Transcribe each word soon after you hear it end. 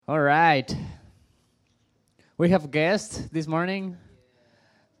All right. We have guests this morning.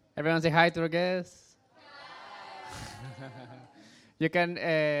 Everyone say hi to our guests. You can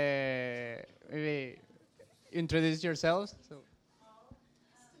maybe introduce yourselves. So.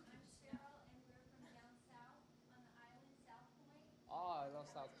 Oh, I love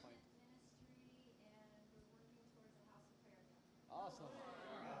South Point. Awesome.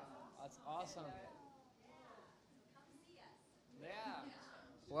 That's awesome. Yeah.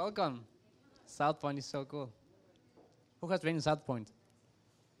 Welcome. South Point is so cool. Who has been in South Point?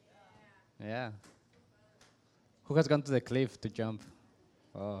 Yeah. Who has gone to the cliff to jump?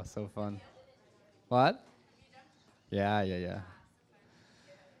 Oh, so fun. What? Yeah.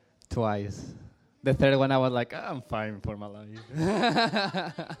 Twice. The third one, I was like, I'm fine for my life.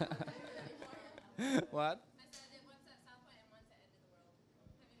 What?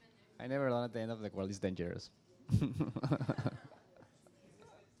 I never done at the end of the world. It's dangerous.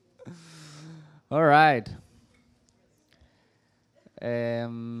 All right.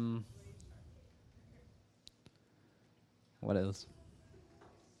 What else?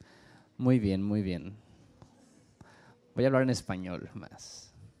 Muy bien, muy bien. Voy a hablar en español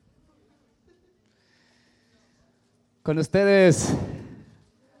más. Con ustedes,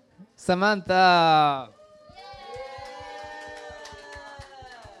 Samantha.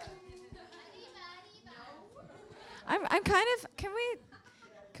 I'm kind of.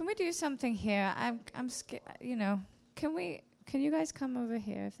 Can we do something here? I'm scared. You know. Can you guys come over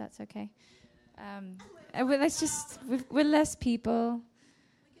here if that's okay? Let's just with less people.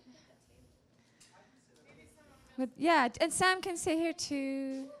 Yeah, and Sam can sit here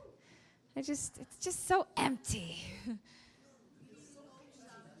too. It's just so empty.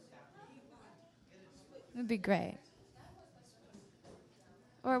 It'd be great.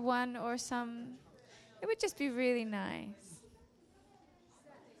 Or one or some. It would just be really nice.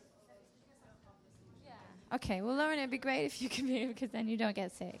 Yeah. Okay, well, Lauren, it'd be great if you could be here because then you don't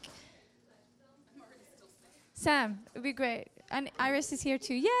get sick. Sam, it'd be great. And Iris is here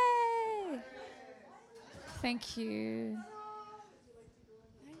too. Yay! Thank you.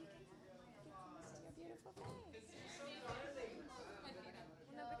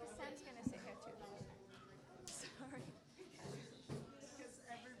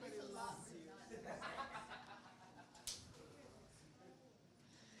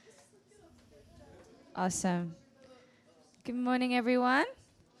 Awesome. Good morning, everyone.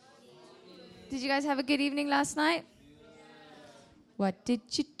 Did you guys have a good evening last night? What did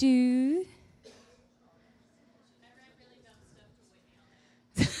you do?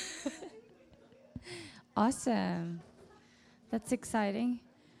 Awesome. That's exciting.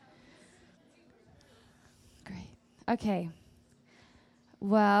 Great. Okay.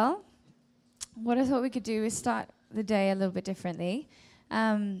 Well, what I thought we could do is start the day a little bit differently.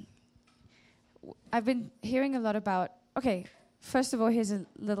 I've been hearing a lot about... Okay, first of all, here's a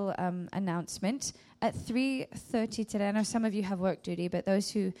little announcement. At 3:30 today, I know some of you have work duty, but those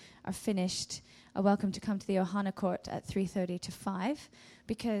who are finished are welcome to come to the Ohana Court at 3:30 to 5,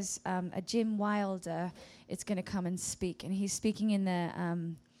 because a Jim Wilder is going to come and speak, and he's speaking in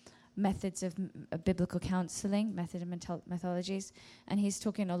the methods of biblical counseling, method and methodologies, and he's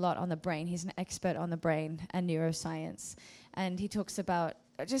talking a lot on the brain. He's an expert on the brain and neuroscience, and he talks about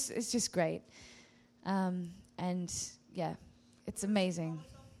it's just great. And yeah, it's amazing.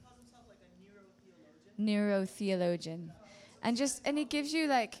 Neurotheologian. And he gives you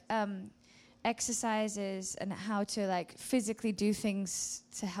like exercises and how to like physically do things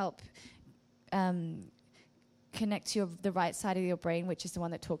to help connect to the right side of your brain, which is the one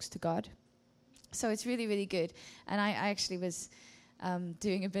that talks to God. So it's really, really good. And I actually was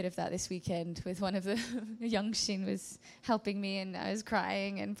doing a bit of that this weekend with one of the young Shin was helping me, and I was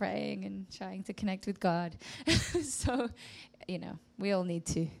crying and praying and trying to connect with God. So, we all need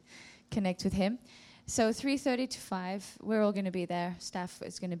to connect with him. So 3:30 to 5, we're all going to be there. Staff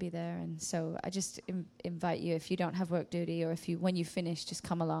is going to be there. And so I just invite you, if you don't have work duty or when you finish, just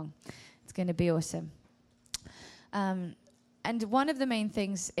come along. It's going to be awesome. And one of the main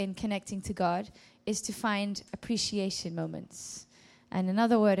things in connecting to God is to find appreciation moments. And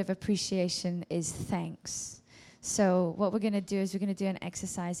another word of appreciation is thanks. So what we're going to do is we're going to do an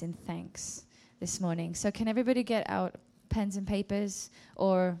exercise in thanks this morning. So can everybody get out pens and papers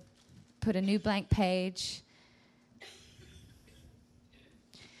or put a new blank page?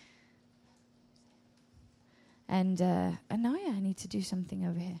 And Anaya, I need to do something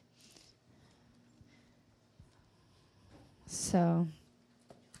over here. So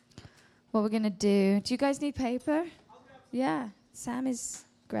what we're going to do you guys need paper? Yeah. Sam is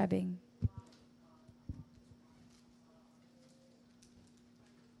grabbing.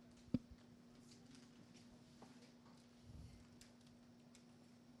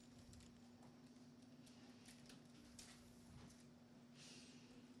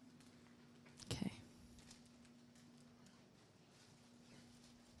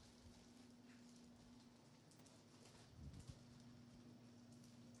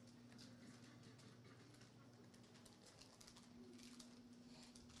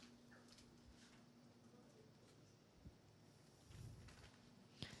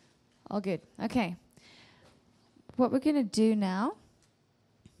 All good. Okay. What we're going to do now,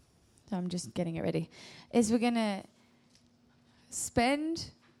 so I'm just getting it ready, is we're going to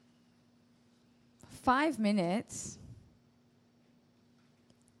spend 5 minutes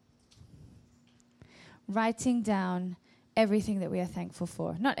writing down everything that we are thankful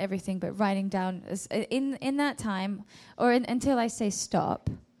for. Not everything, but writing down in that time, or until I say stop,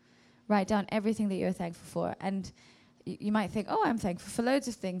 write down everything that you're thankful for. And you might think, oh, I'm thankful for loads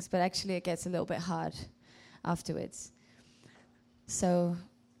of things, but actually it gets a little bit hard afterwards. So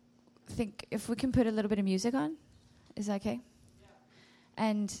I think if we can put a little bit of music on, is that okay? Yeah.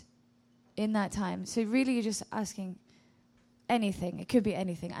 And in that time, so really you're just asking anything. It could be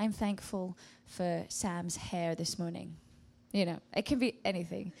anything. I'm thankful for Sam's hair this morning. You know, it can be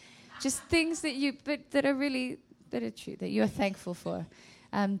anything. Just things that that are true, that you are thankful for.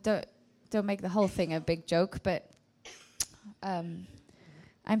 Don't make the whole thing a big joke, but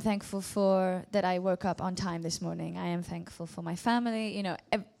I'm thankful for that I woke up on time this morning. I am thankful for my family. You know,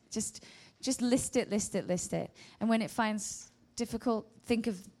 just list it. And when it finds difficult, think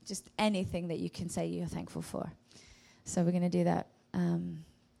of just anything that you can say you're thankful for. So we're going to do that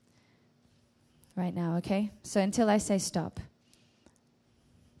right now, okay? So until I say stop.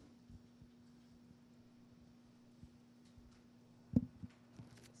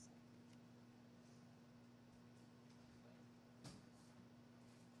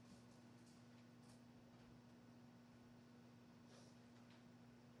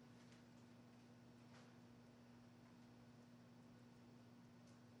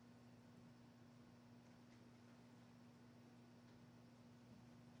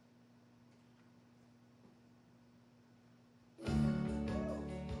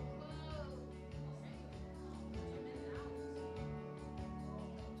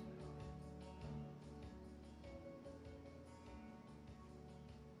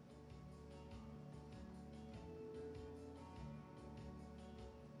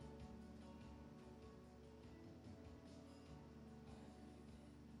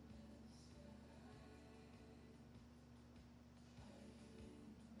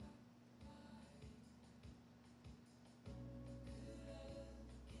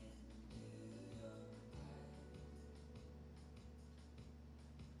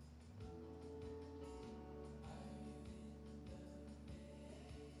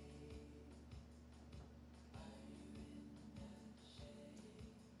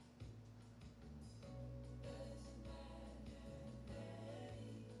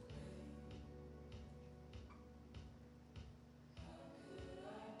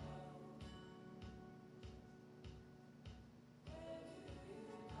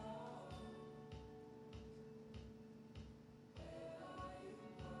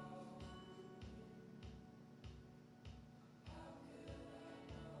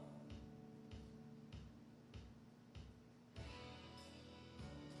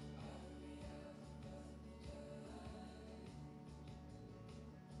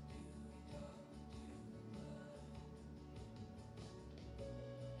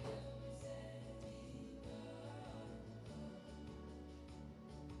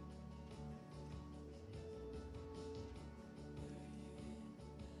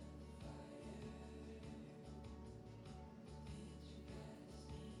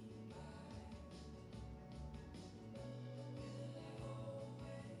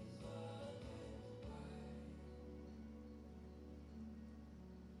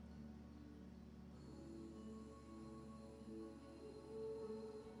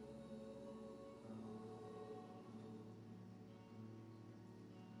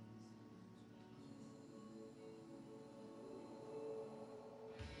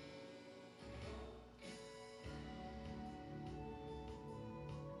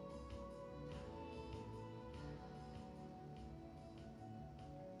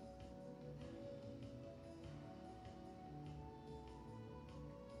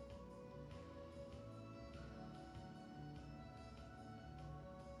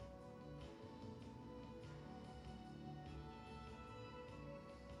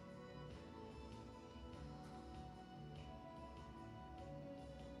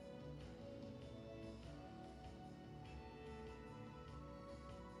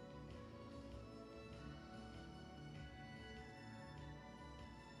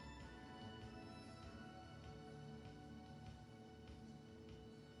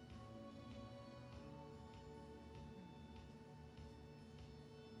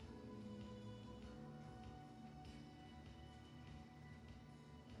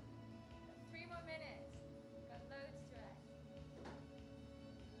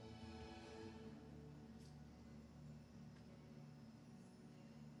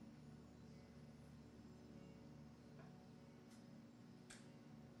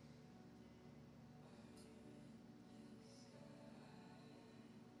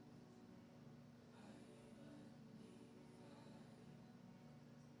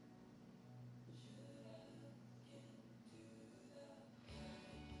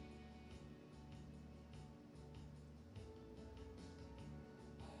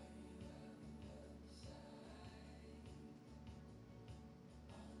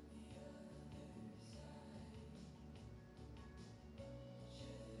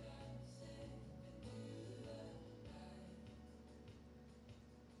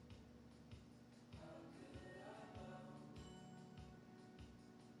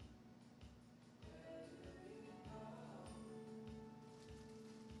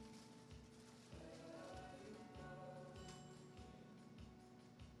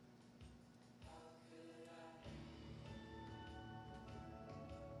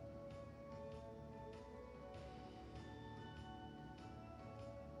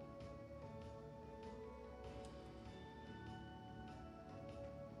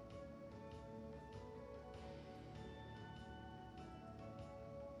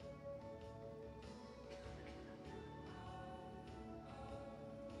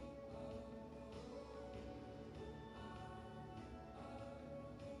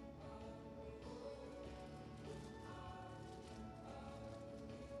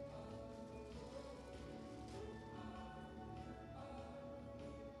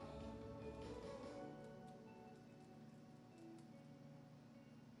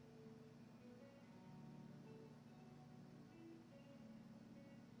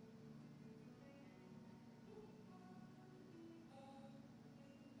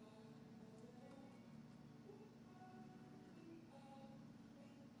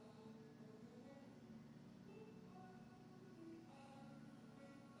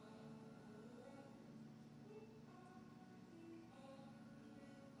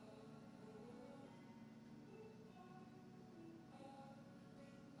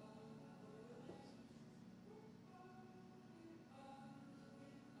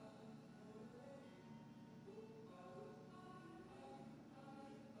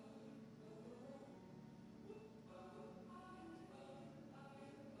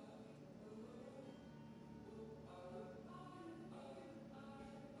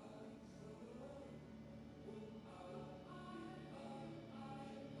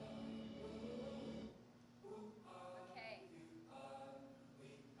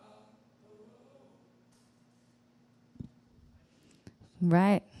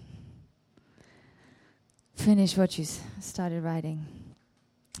 Right. Finish what you started writing.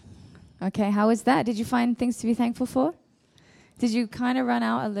 Okay, how was that? Did you find things to be thankful for? Did you kind of run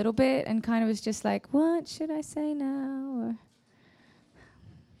out a little bit and kind of was just like, what should I say now? Or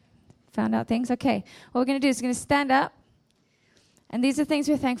found out things? Okay, what we're going to do is we're going to stand up. And these are things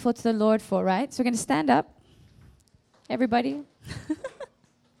we're thankful to the Lord for, right? So we're going to stand up. Everybody.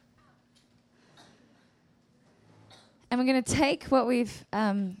 And we're going to take what we've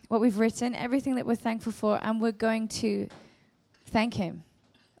written, everything that we're thankful for, and we're going to thank Him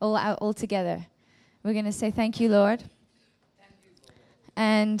all together. We're going to say, thank you, Lord.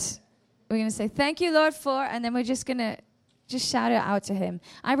 And we're going to say, thank you, Lord, for, and then we're just going to shout it out to Him.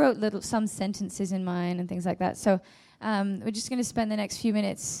 I wrote some sentences in mine and things like that. So we're just going to spend the next few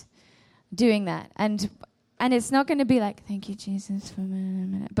minutes doing that. And it's not going to be like, thank you, Jesus, for a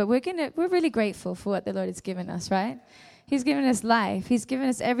minute. But we're really grateful for what the Lord has given us, right? He's given us life. He's given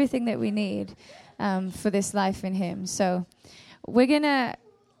us everything that we need for this life in Him. So we're going to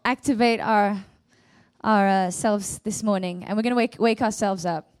activate our selves this morning, and we're going to wake ourselves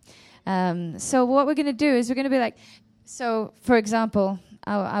up. So what we're going to do is we're going to be like, so for example,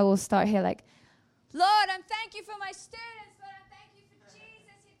 I will start here like, Lord, I thank you for my students. Lord, I thank you for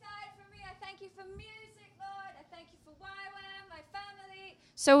Jesus who died for me. I thank you for music, Lord. I thank you for YWAM, my family.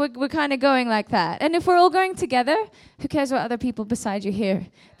 So we're kind of going like that. And if we're all going together, who cares what other people beside you hear?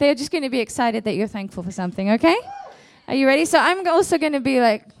 They're just going to be excited that you're thankful for something, okay? Are you ready? So I'm also going to be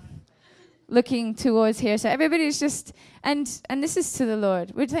like looking towards here. So everybody's just, and this is to the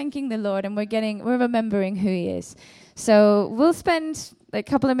Lord. We're thanking the Lord, and we're remembering who He is. So we'll spend like a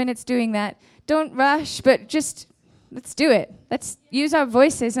couple of minutes doing that. Don't rush, but just let's do it. Let's use our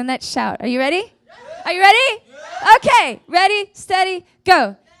voices and let's shout. Are you ready? Are you ready? Okay, ready, steady,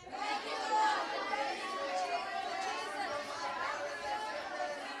 go.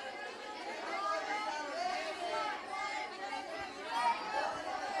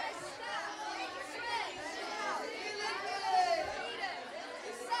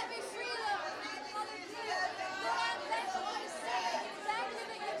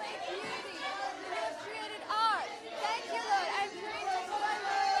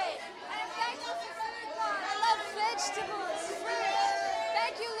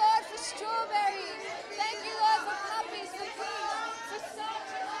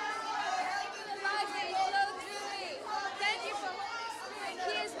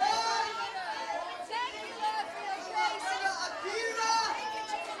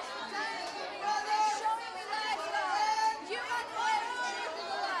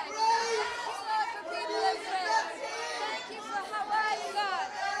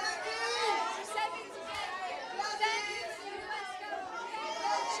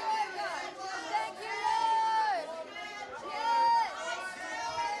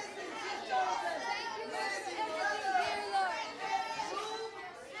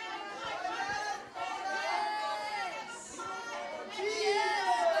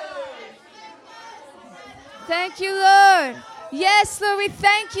 Thank you, Lord. Yes, Lord, we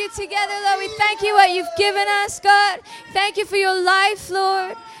thank you together, Lord. We thank you what you've given us, God. Thank you for your life,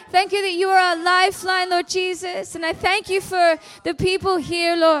 Lord. Thank you that you are our lifeline, Lord Jesus. And I thank you for the people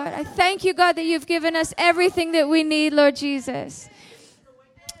here, Lord. I thank you, God, that you've given us everything that we need, Lord Jesus.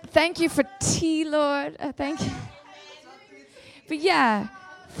 Thank you for tea, Lord. Thank you. But yeah,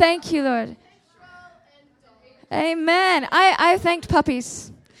 thank you, Lord. Amen. I thanked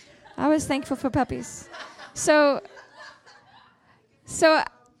puppies. I was thankful for puppies. So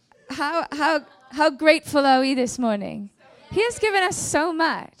how grateful are we this morning? He has given us so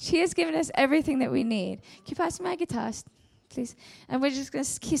much. He has given us everything that we need. Can you pass me my guitar, please? And we're just going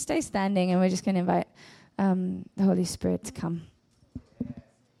to stay standing, and we're just going to invite the Holy Spirit to come.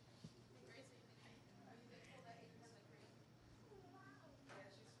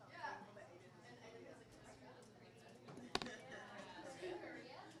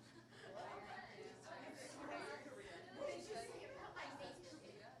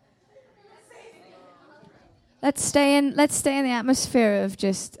 Let's stay in the atmosphere of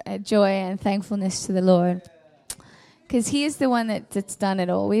just joy and thankfulness to the Lord, because He is the one that's done it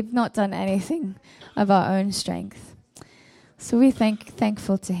all. We've not done anything of our own strength, so we're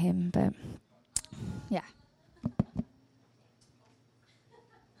thankful to Him. But yeah.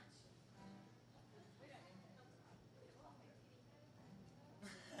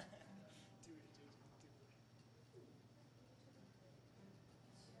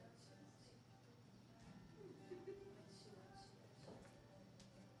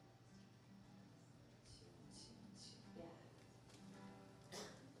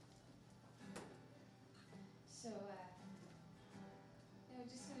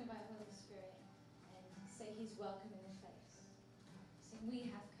 say he's welcome in the place. Sing,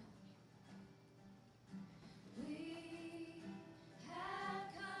 we have come. We have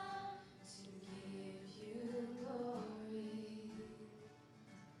come to give you glory.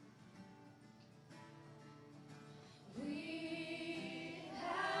 We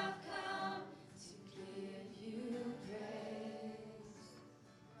have come to give you praise.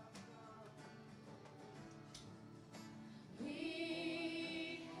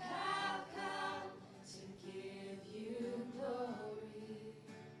 We have come to give you glory.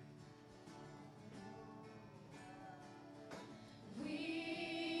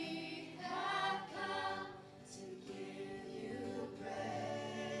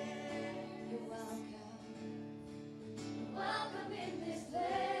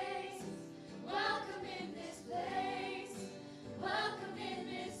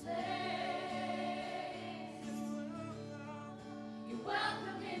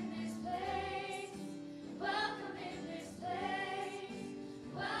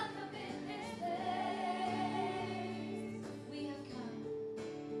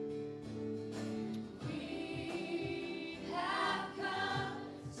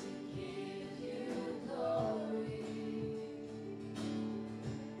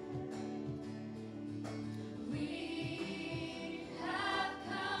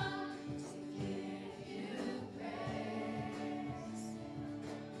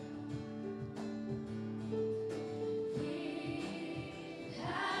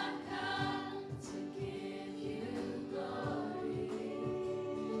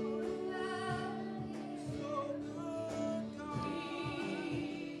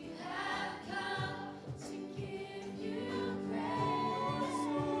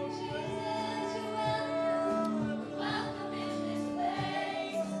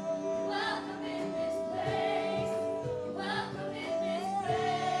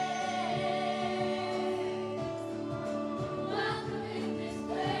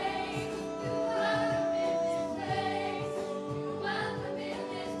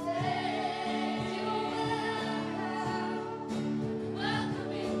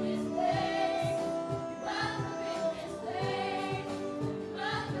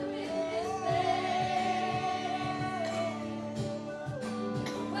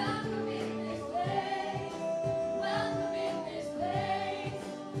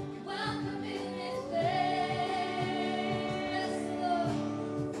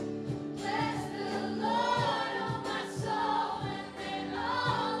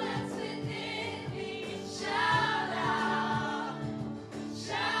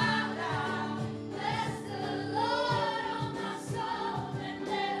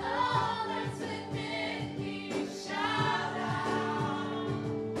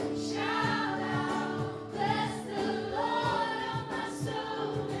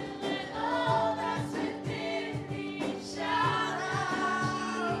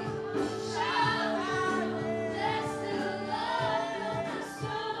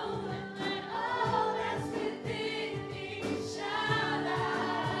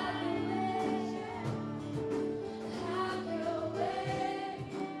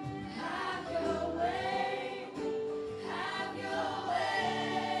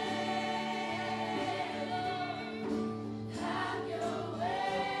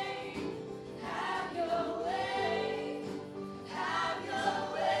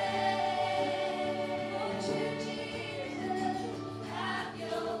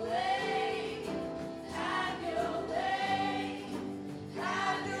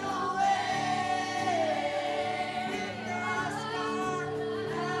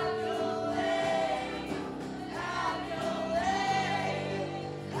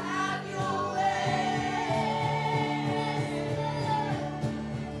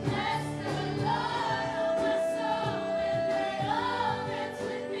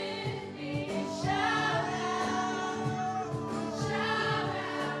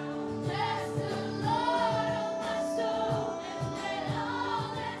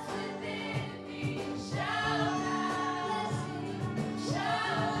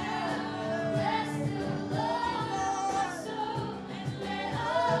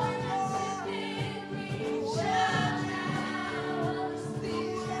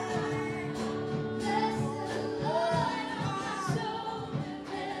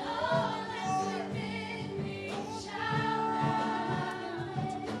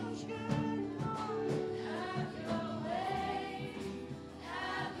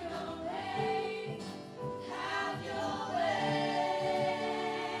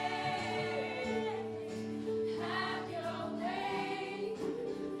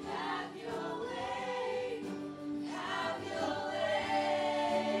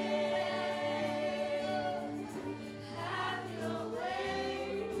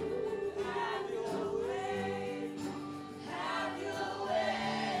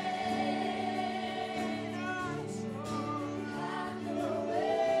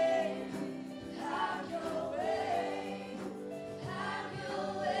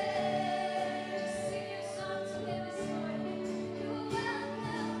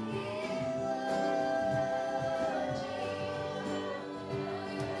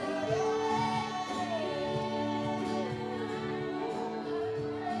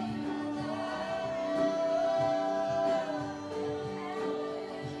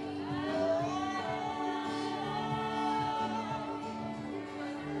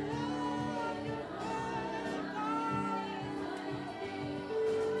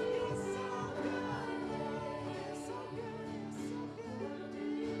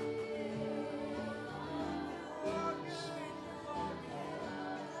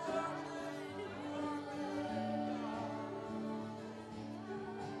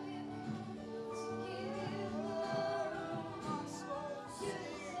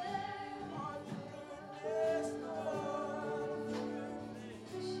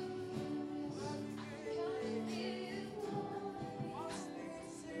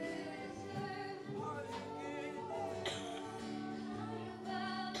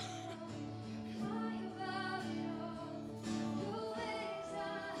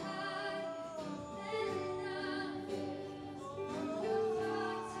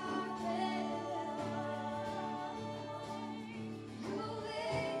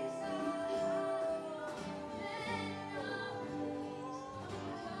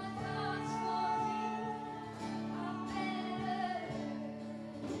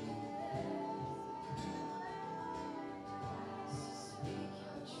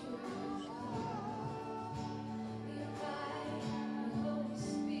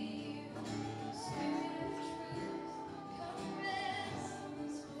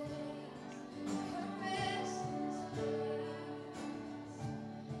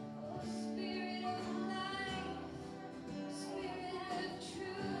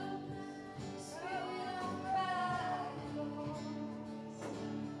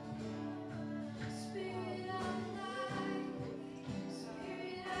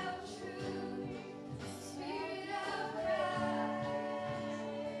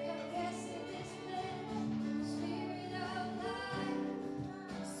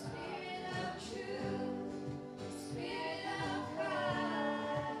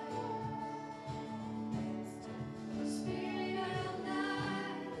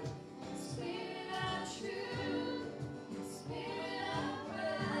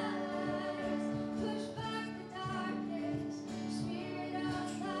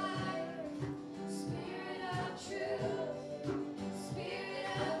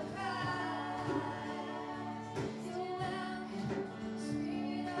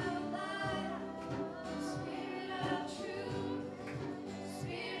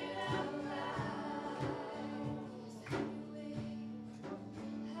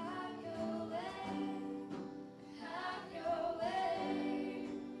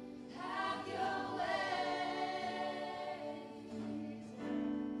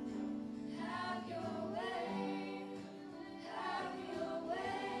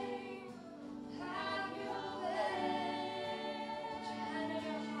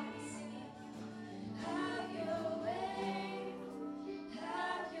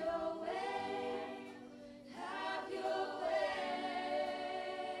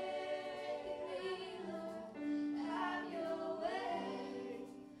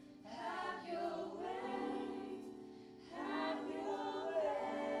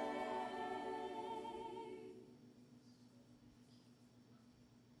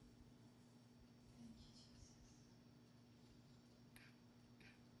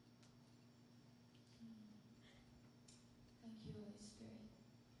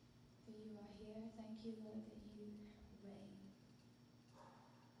 Thank you, Lord, that you reign.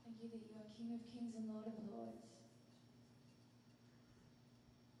 Thank you that you are King of Kings and Lord of Lords.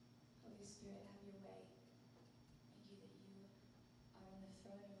 Holy Spirit, have your way. Thank you that you are on the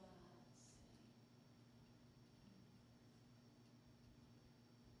throne of our hearts today. Thank you, Jesus. Amen.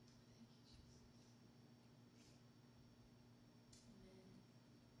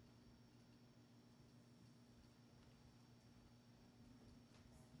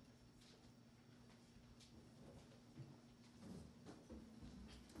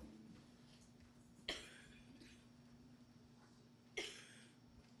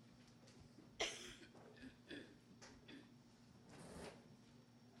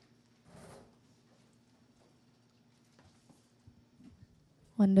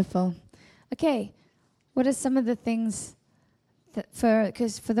 Wonderful. Okay, what are some of the things that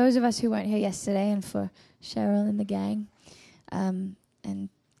because for those of us who weren't here yesterday and for Cheryl and the gang, and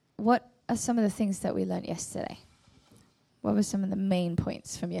what are some of the things that we learned yesterday? What were some of the main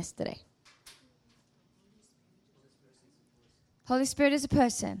points from yesterday? Holy Spirit is a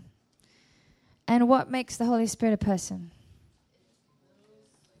person. And what makes the Holy Spirit a person?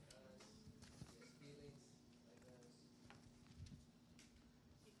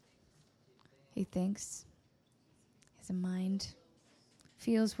 He thinks. He has a mind.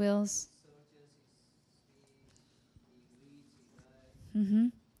 Feels, wills.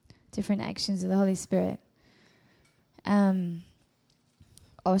 Different actions of the Holy Spirit.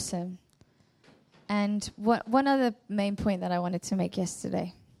 Awesome. And one other main point that I wanted to make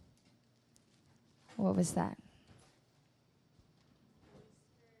yesterday. What was that?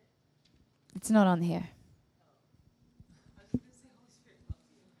 It's not on here.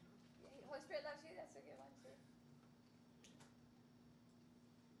 Holy Spirit loves you. That's a good one too.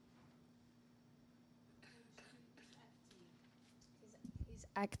 He's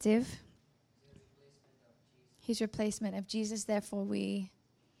active. He's replacement of Jesus. Therefore, we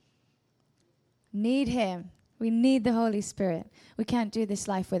need him. We need the Holy Spirit. We can't do this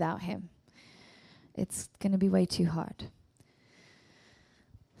life without him. It's going to be way too hard.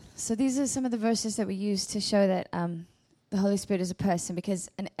 So these are some of the verses that we use to show that the Holy Spirit is a person, because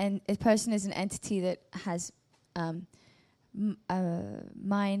a person is an entity that has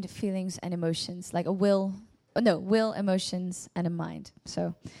mind, feelings, and emotions, like a will, emotions, and a mind.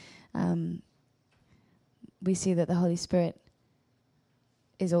 So we see that the Holy Spirit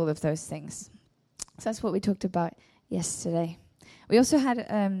is all of those things. So that's what we talked about yesterday. We also had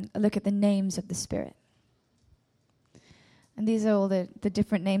a look at the names of the Spirit. And these are all the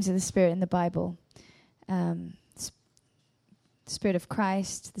different names of the Spirit in the Bible. Spirit of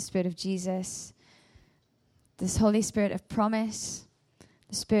Christ, the Spirit of Jesus, this Holy Spirit of promise,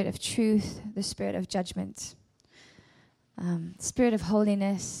 the Spirit of truth, the Spirit of judgment, Spirit of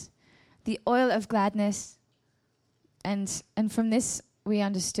holiness, the oil of gladness. And from this, we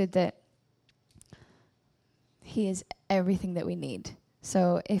understood that he is everything that we need.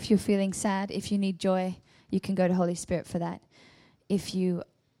 So if you're feeling sad, if you need joy, you can go to Holy Spirit for that. If you're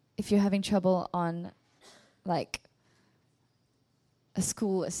having trouble on like a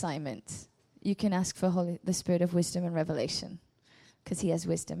school assignment, you can ask for the Spirit of wisdom and revelation, because he has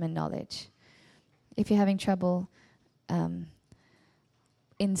wisdom and knowledge. If you're having trouble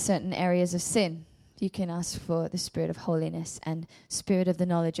in certain areas of sin, you can ask for the Spirit of holiness and Spirit of the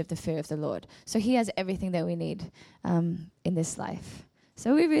knowledge of the fear of the Lord. So he has everything that we need in this life.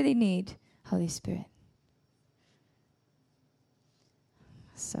 So we really need Holy Spirit.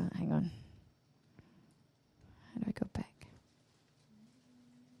 So hang on. How do I go back?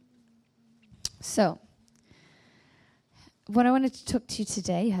 So what I wanted to talk to you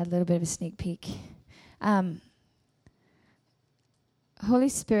today, you had a little bit of a sneak peek. Holy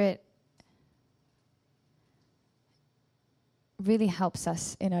Spirit really helps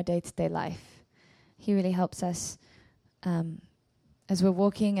us in our day-to-day life. He really helps us as we're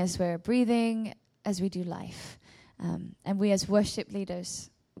walking, as we're breathing, as we do life. And we as worship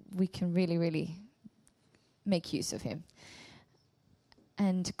leaders, we can really, really make use of him.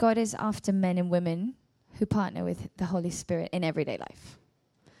 And God is after men and women who partner with the Holy Spirit in everyday life,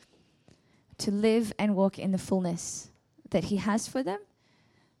 to live and walk in the fullness that he has for them,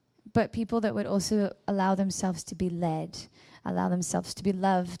 but people that would also allow themselves to be led, allow themselves to be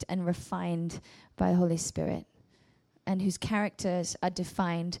loved and refined by the Holy Spirit, and whose characters are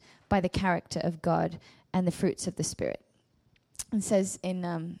defined by the character of God and the fruits of the Spirit. It says in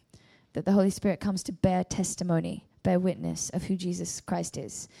that the Holy Spirit comes to bear testimony, bear witness of who Jesus Christ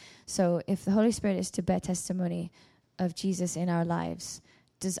is. So if the Holy Spirit is to bear testimony of Jesus in our lives,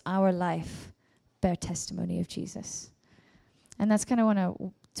 does our life bear testimony of Jesus? And that's kind of what I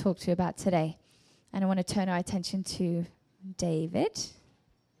want to talk to you about today. And I want to turn our attention to David.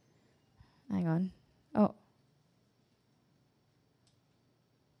 Hang on. Oh.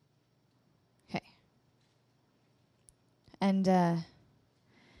 Okay. And,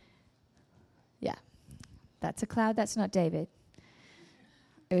 yeah. That's a cloud. That's not David.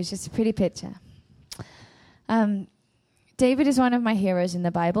 It was just a pretty picture. David is one of my heroes in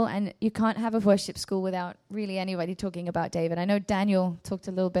the Bible, and you can't have a worship school without really anybody talking about David. I know Daniel talked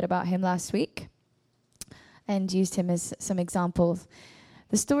a little bit about him last week and used him as some examples.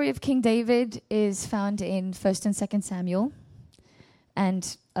 The story of King David is found in 1st and 2nd Samuel,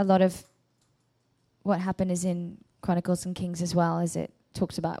 and a lot of what happened is in Chronicles and Kings as well, as it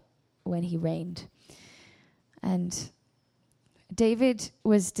talks about when he reigned. And David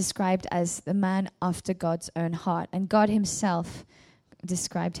was described as the man after God's own heart, and God himself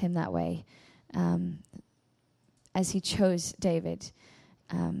described him that way as he chose David.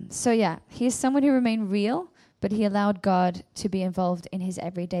 So yeah, he is someone who remained real, but he allowed God to be involved in his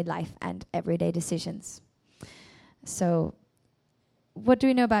everyday life and everyday decisions. So what do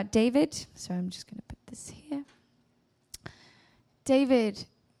we know about David? So I'm just going to put this here. David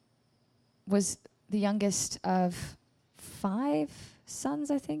was the youngest of 5 sons,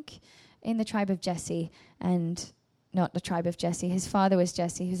 I think, in the tribe of Jesse, and not the tribe of Jesse. His father was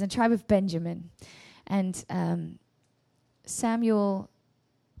Jesse. He was in the tribe of Benjamin. And Samuel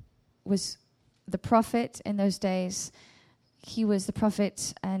was the prophet in those days. He was the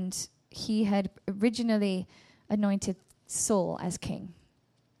prophet, and he had originally anointed Saul as king.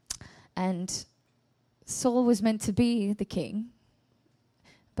 And Saul was meant to be the king,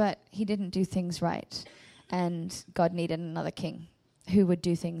 but he didn't do things right. And God needed another king who would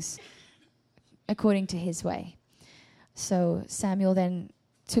do things according to his way. So Samuel then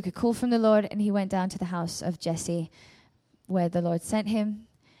took a call from the Lord, and he went down to the house of Jesse, where the Lord sent him,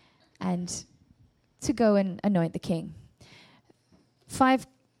 and to go and anoint the king. 5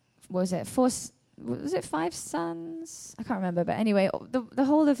 sons? I can't remember, but anyway, the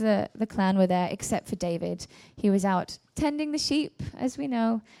whole of the clan were there except for David. He was out tending the sheep, as we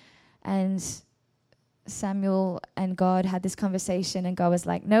know, and Samuel and God had this conversation, and God was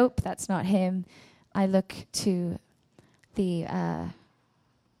like, nope, that's not him. I look to the, I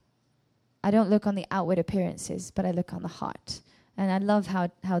don't look on the outward appearances, but I look on the heart. And I love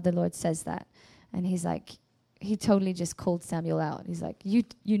how the Lord says that. And he's like, he totally just called Samuel out. He's like, you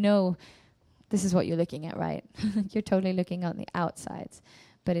know, this is what you're looking at, right? You're totally looking on the outsides,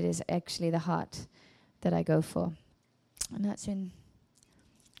 but it is actually the heart that I go for. And that's in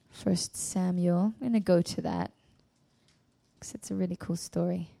 1 Samuel. I'm going to go to that because it's a really cool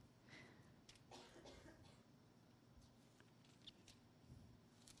story.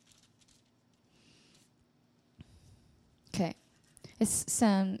 Okay. It's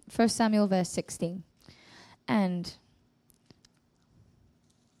 1 Samuel verse 16. And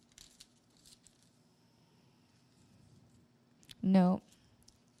no,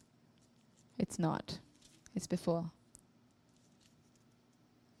 it's not. It's before.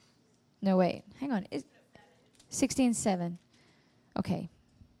 No, wait. Hang on. 16:7. Okay.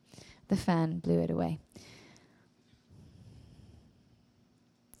 The fan blew it away.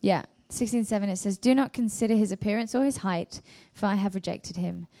 Yeah. 16:7, it says, do not consider his appearance or his height, for I have rejected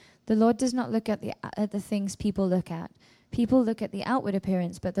him. The Lord does not look at the things people look at. People look at the outward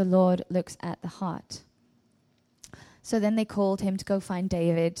appearance, but the Lord looks at the heart. So then they called him to go find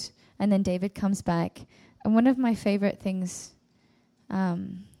David, and then David comes back. And one of my favorite things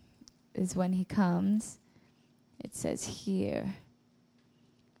is when he comes, it says here,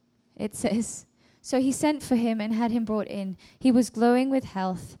 it says, so he sent for him and had him brought in. He was glowing with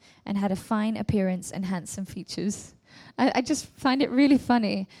health and had a fine appearance and handsome features. I just find it really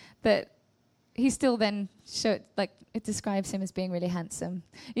funny that he still then showed, like, it describes him as being really handsome,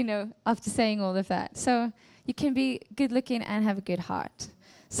 you know, after saying all of that. So you can be good looking and have a good heart.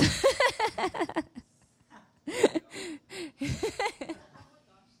 So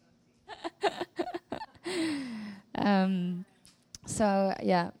so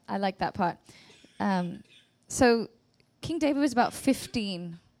yeah, I like that part. So King David was about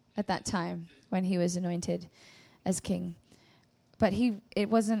 15 at that time when he was anointed as king. But it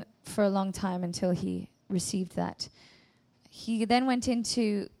wasn't for a long time until he received that. He then went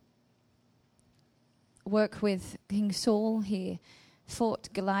into work with King Saul. He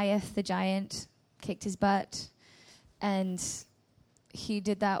fought Goliath, the giant, kicked his butt, and he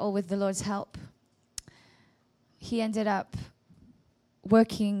did that all with the Lord's help. He ended up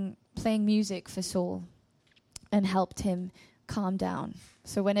playing music for Saul and helped him calm down.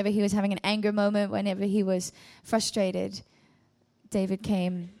 So whenever he was having an anger moment, whenever he was frustrated, David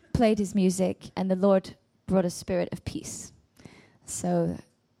came, played his music, and the Lord brought a spirit of peace. So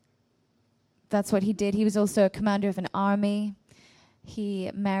that's what he did. He was also a commander of an army.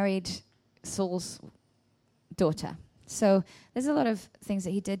 He married Saul's daughter. So there's a lot of things that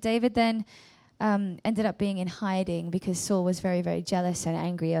he did. David then ended up being in hiding because Saul was very, very jealous and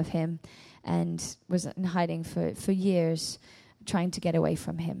angry of him, and was in hiding for years, trying to get away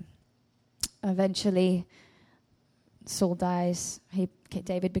from him. Eventually, Saul dies.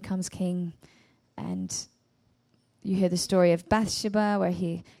 David becomes king, and you hear the story of Bathsheba, where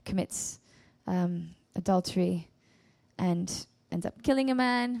he commits adultery and ends up killing a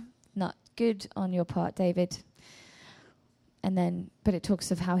man. Not good on your part, David. But it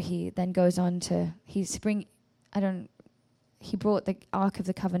talks of how he then goes on to he brought the Ark of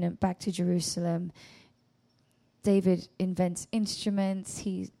the Covenant back to Jerusalem. David invents instruments.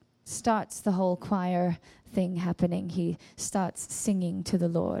 He starts the whole choir thing happening. He starts singing to the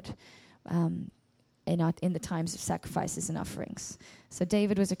Lord in the times of sacrifices and offerings. So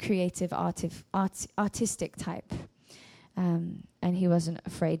David was a creative, artistic type, and he wasn't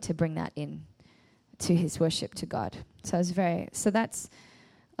afraid to bring that in to his worship to God. So that's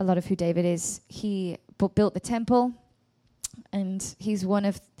a lot of who David is. He built the temple, and he's one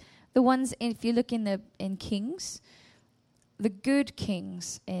of the ones. If you look in Kings, the good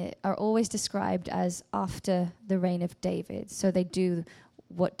kings are always described as after the reign of David. So they do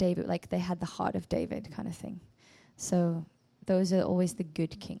what David, like they had the heart of David kind of thing. So those are always the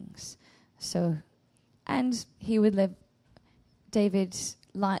good kings. So, and he would live, David's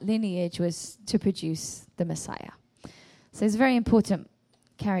lineage was to produce the Messiah. So he's a very important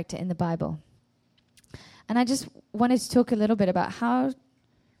character in the Bible. And I just wanted to talk a little bit about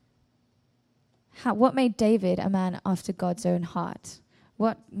what made David a man after God's own heart.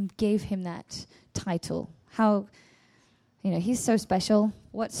 What gave him that title? How, he's so special.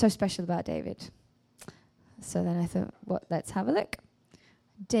 What's so special about David? So then I thought, let's have a look.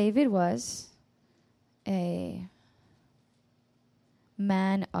 David was a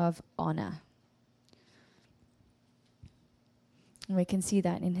man of honor. And we can see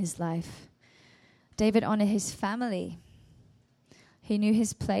that in his life. David honored his family. He knew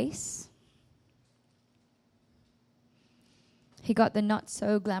his place. He got the not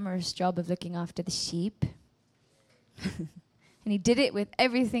so glamorous job of looking after the sheep. And he did it with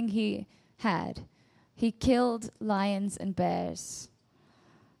everything he had. He killed lions and bears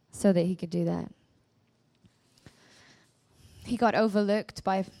so that he could do that. He got overlooked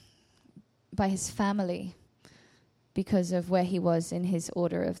by his family because of where he was in his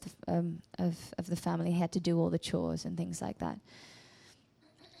order of the family. He had to do all the chores and things like that.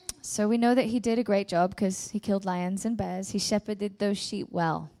 So we know that he did a great job because he killed lions and bears. He shepherded those sheep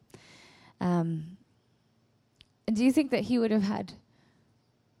well. And do you think that he would have had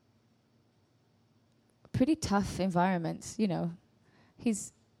pretty tough environments?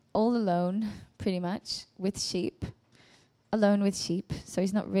 He's all alone, pretty much, with sheep. Alone with sheep. So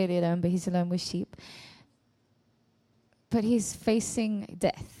he's not really alone, but he's alone with sheep. But he's facing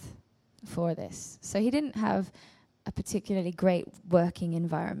death for this. So he didn't have a particularly great working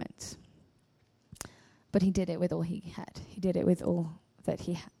environment. But he did it with all he had. He did it with all that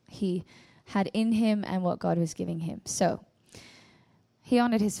he had in him and what God was giving him. So he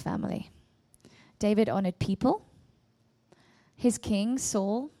honored his family. David honored people. His king,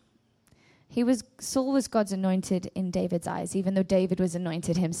 Saul, Saul was God's anointed in David's eyes, even though David was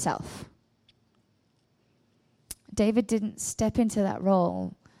anointed himself. David didn't step into that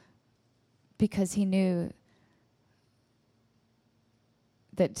role because he knew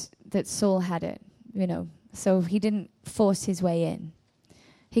that Saul had it, So he didn't force his way in.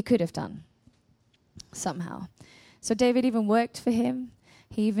 He could have done, somehow. So David even worked for him.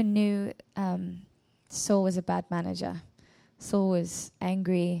 He even knew Saul was a bad manager. Saul was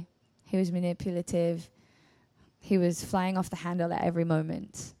angry. He was manipulative. He was flying off the handle at every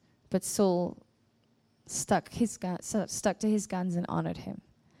moment. But Saul stuck to his guns and honored him.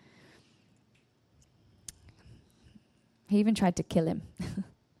 He even tried to kill him,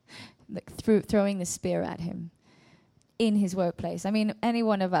 throwing the spear at him in his workplace. I mean, any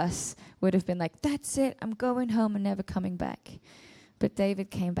one of us would have been like, that's it, I'm going home and never coming back. But David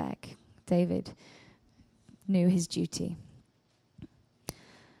came back. David knew his duty.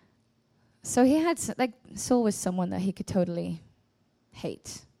 So he had, Saul was someone that he could totally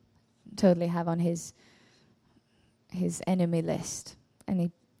hate, totally have on his enemy list.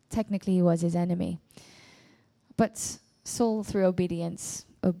 And technically he was his enemy. But Saul, through obedience,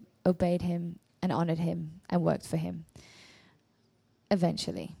 obeyed him and honored him and worked for him.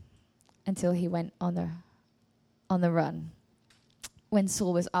 Eventually, until he went on the run when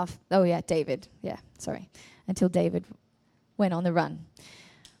Saul was off. Oh, yeah, David. Yeah, sorry. Until David went on the run.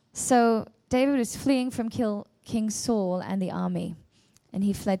 So David was fleeing from King Saul and the army, and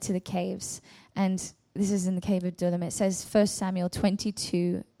he fled to the caves. And this is in the cave of Adullam. It says 1 Samuel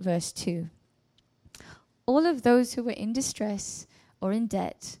 22, verse 2. All of those who were in distress or in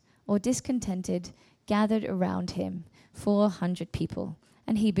debt or discontented gathered around him, 400 people,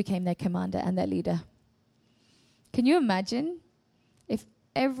 and he became their commander and their leader. Can you imagine if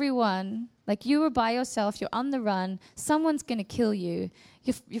everyone, like you were by yourself, you're on the run, someone's going to kill you,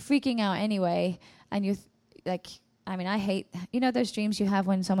 you're freaking out anyway, and you're like, I mean, I hate, those dreams you have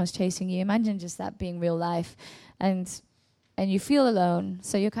when someone's chasing you. Imagine just that being real life. And you feel alone.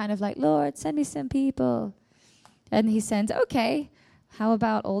 So you're kind of like, Lord, send me some people. And he sends, okay, how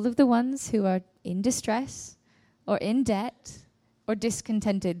about all of the ones who are in distress or in debt or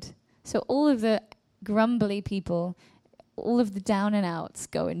discontented? So all of the grumbly people, all of the down and outs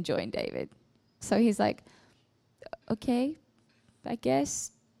go and join David. So he's like, okay, I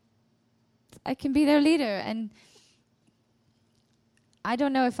guess I can be their leader. And I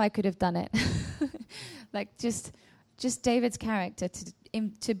don't know if I could have done it. Like just David's character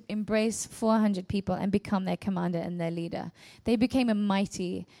to embrace 400 people and become their commander and their leader. They became a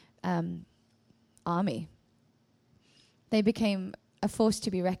mighty army. They became a force to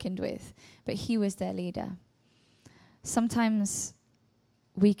be reckoned with, but he was their leader. Sometimes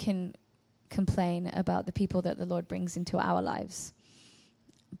we can complain about the people that the Lord brings into our lives,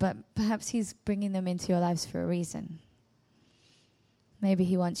 but perhaps he's bringing them into your lives for a reason. Maybe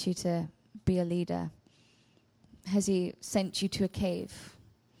he wants you to be a leader. Has he sent you to a cave?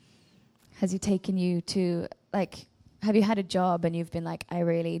 Has he taken you to, have you had a job and you've been like, I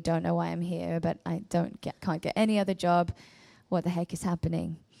really don't know why I'm here, but I can't get any other job. What the heck is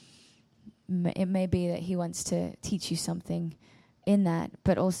happening? It may be that he wants to teach you something in that,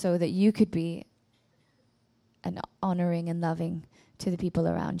 but also that you could be an honoring and loving to the people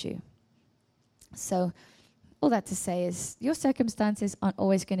around you. So all that to say is your circumstances aren't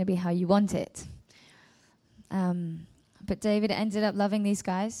always going to be how you want it. But David ended up loving these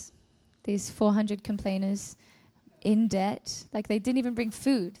guys, these 400 complainers in debt. Like they didn't even bring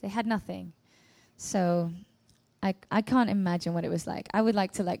food. They had nothing. So I can't imagine what it was like. I would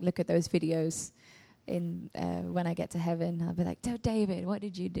like to look at those videos when I get to heaven. I'll be like, oh, David, what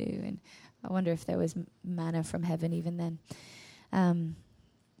did you do? And I wonder if there was manna from heaven even then.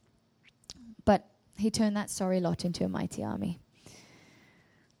 But he turned that sorry lot into a mighty army.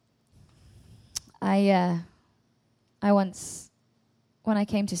 I once, when I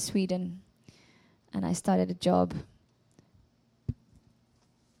came to Sweden and I started a job,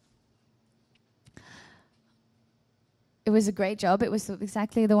 it was a great job. It was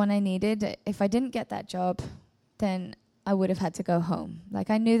exactly the one I needed. If I didn't get that job, then I would have had to go home.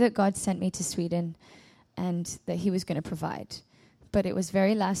 I knew that God sent me to Sweden and that he was going to provide. But it was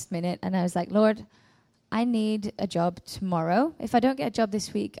very last minute, and I was like, Lord, I need a job tomorrow. If I don't get a job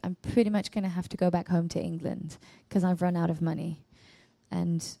this week, I'm pretty much going to have to go back home to England because I've run out of money.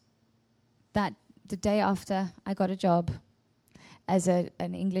 And the day after, I got a job as an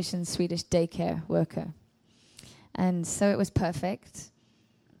English and Swedish daycare worker. And so it was perfect.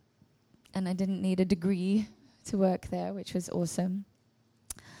 And I didn't need a degree to work there, which was awesome.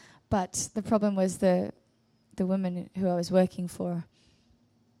 But the problem was the woman who I was working for,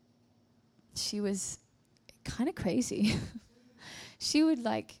 she was kind of crazy. She would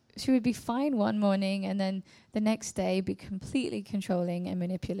be fine one morning and then the next day be completely controlling and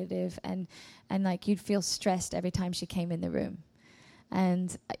manipulative and you'd feel stressed every time she came in the room.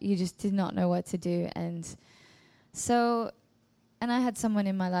 And you just did not know what to do. And I had someone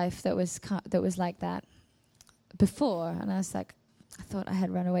in my life that was like that before, and I was like, I thought I had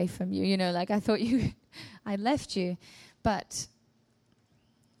run away from you, I thought I left you. But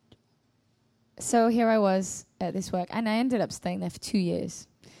so here I was at this work, and I ended up staying there for 2 years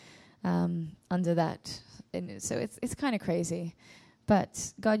under that. And so it's kind of crazy.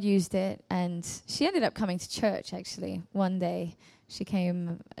 But God used it, and she ended up coming to church, actually. One day she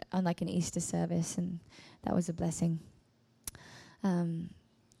came on an Easter service, and that was a blessing.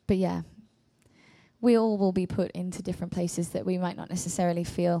 But yeah, we all will be put into different places that we might not necessarily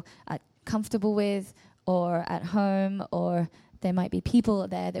feel comfortable with or at home, or there might be people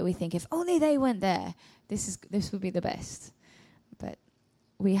there that we think, if only they went there, this would be the best. But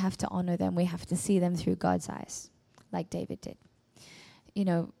we have to honor them. We have to see them through God's eyes, like David did.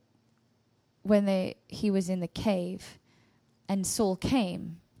 When he was in the cave and Saul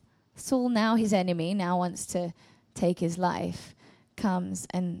came, Saul, now his enemy, now wants to take his life, comes,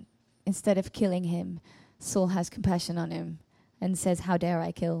 and instead of killing him, Saul has compassion on him and says, "How dare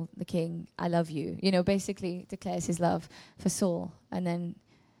I kill the king? I love you." You know, basically declares his love for Saul. And then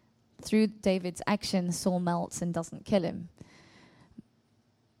through David's action, Saul melts and doesn't kill him.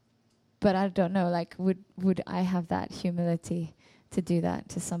 But I don't know, like, would I have that humility to do that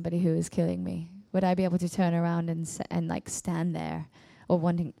to somebody who is killing me? Would I be able to turn around and like stand there or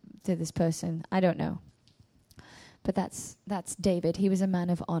wanting to this person? I don't know. But that's David. He was a man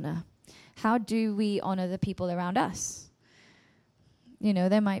of honor. How do we honor the people around us? You know,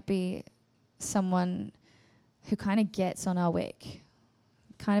 there might be someone who kind of gets on our wick,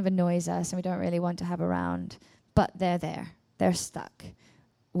 kind of annoys us and we don't really want to have around, but they're there. They're stuck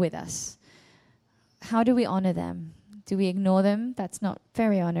with us. How do we honor them? Do we ignore them? That's not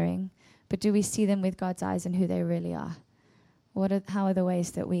very honoring. But do we see them with God's eyes and who they really are? How are the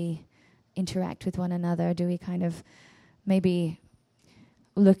ways that we interact with one another? Do we kind of maybe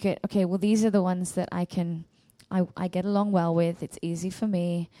look at, okay, well, these are the ones that I get along well with. It's easy for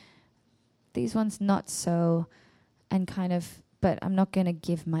me. These ones not so, and kind of, but I'm not going to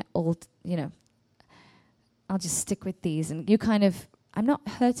give my old, I'll just stick with these. And you kind of, I'm not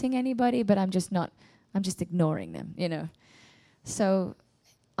hurting anybody, but I'm just ignoring them, So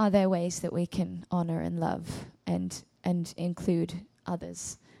are there ways that we can honor and love and include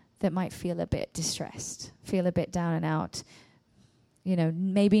others that might feel a bit distressed, feel a bit down and out,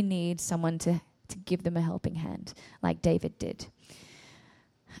 maybe need someone to give them a helping hand, like David did.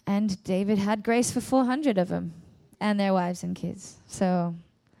 And David had grace for 400 of them and their wives and kids. So,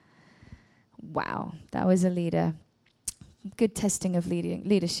 wow, that was a leader. Good testing of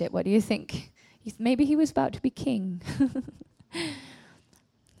leadership. What do you think? Maybe he was about to be king.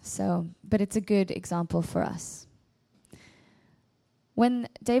 So, but it's a good example for us. When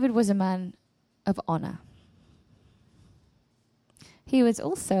David was a man of honor, he was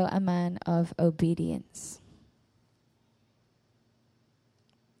also a man of obedience.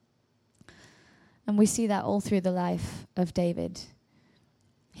 And we see that all through the life of David.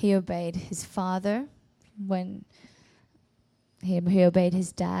 He obeyed his father when he obeyed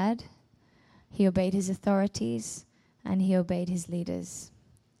his dad, he obeyed his authorities, and he obeyed his leaders.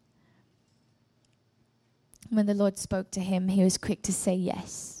 When the Lord spoke to him, he was quick to say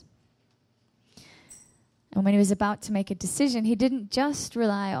yes. And when he was about to make a decision, he didn't just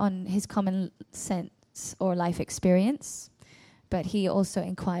rely on his common sense or life experience, but he also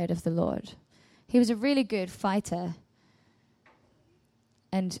inquired of the Lord. He was a really good fighter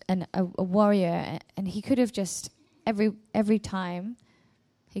and a warrior, and he could have just, every time,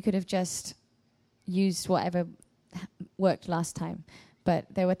 he could have just used whatever worked last time. But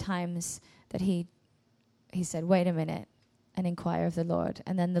there were times that he said, wait a minute, and inquire of the Lord.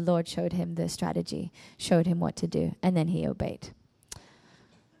 And then the Lord showed him the strategy, showed him what to do, and then he obeyed.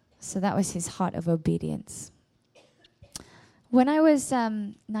 So that was his heart of obedience. When I was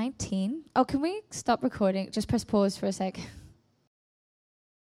 19... Oh, can we stop recording? Just press pause for a sec.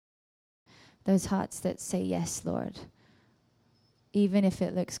 Those hearts that say, yes, Lord, even if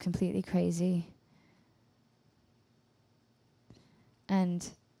it looks completely crazy. And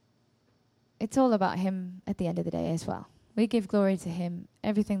it's all about him at the end of the day as well. We give glory to him.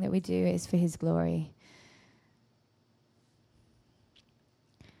 Everything that we do is for his glory.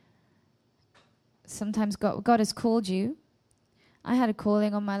 Sometimes God has called you. I had a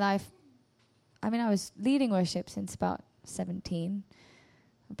calling on my life. I mean, I was leading worship since about 17.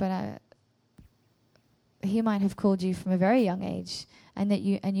 But he might have called you from a very young age, and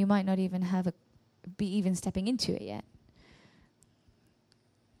you might not even be even stepping into it yet.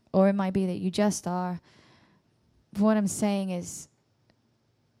 Or it might be that you just are. What I'm saying is,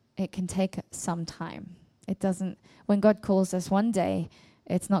 it can take some time. It doesn't, when God calls us one day,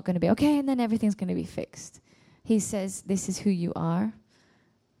 it's not going to be, okay, and then everything's going to be fixed. He says, this is who you are,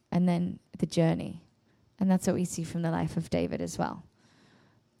 and then the journey. And that's what we see from the life of David as well.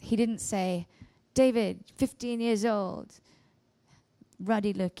 He didn't say, David, 15 years old,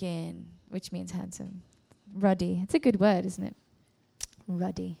 ruddy looking, which means handsome. Ruddy. It's a good word, isn't it?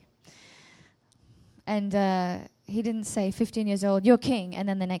 Ruddy. And he didn't say 15 years old, you're king, and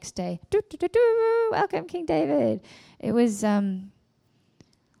then the next day, welcome King David. It was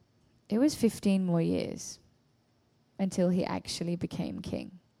 15 more years until he actually became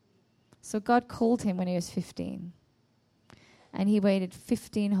king. So God called him when he was 15. And he waited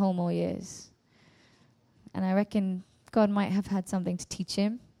 15 whole more years. And I reckon God might have had something to teach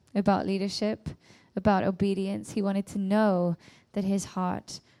him about leadership, about obedience. He wanted to know that his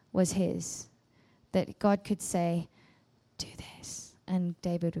heart was his. That God could say, do this. And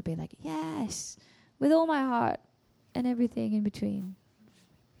David would be like, yes, with all my heart and everything in between.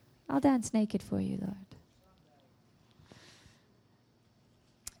 I'll dance naked for you, Lord.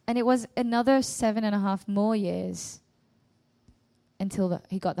 And it was another 7.5 more years until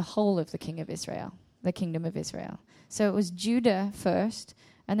he got the whole of the kingdom of Israel. So it was Judah first,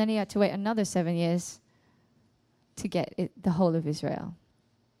 and then he had to wait another 7 years to get the whole of Israel.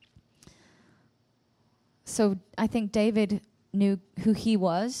 So I think David knew who he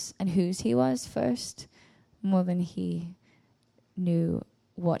was and whose he was first, more than he knew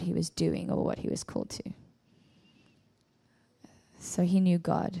what he was doing or what he was called to. So he knew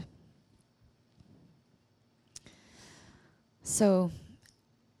God. So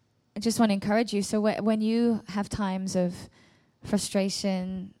I just want to encourage you. So when you have times of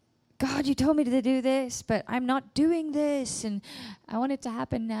frustration, God, you told me to do this, but I'm not doing this, and I want it to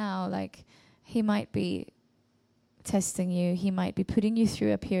happen now. Like, he might be testing you. He might be putting you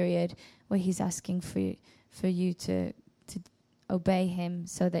through a period where he's asking for you to obey him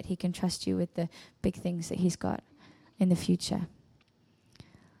so that he can trust you with the big things that he's got in the future.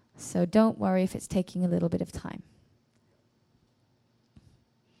 So don't worry if it's taking a little bit of time.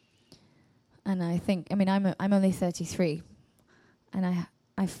 And I'm only 33, and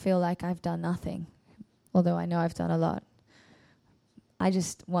I feel like I've done nothing, although I know I've done a lot. I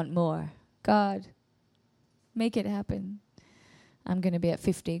just want more. God, make it happen. I'm going to be at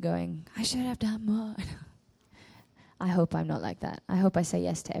 50 going, I should have done more. I hope I'm not like that. I hope I say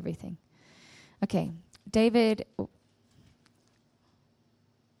yes to everything. Okay, David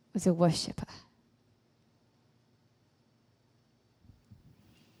was a worshiper.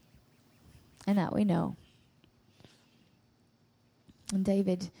 And that we know. And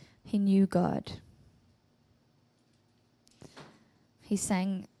David, he knew God. He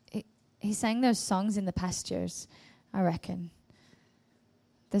sang those songs in the pastures, I reckon.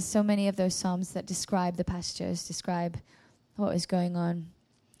 There's so many of those psalms that describe the pastures, describe what was going on.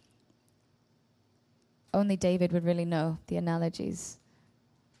 Only David would really know the analogies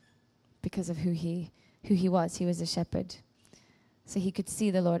because of who he was. He was a shepherd. So he could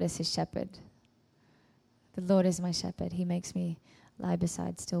see the Lord as his shepherd. The Lord is my shepherd. He makes me lie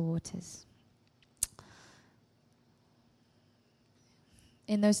beside still waters.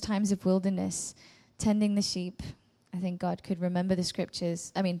 In those times of wilderness, tending the sheep, I think God could remember the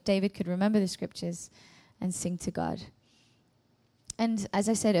scriptures. David could remember the scriptures and sing to God. And as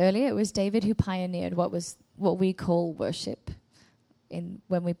I said earlier, it was David who pioneered what we call worship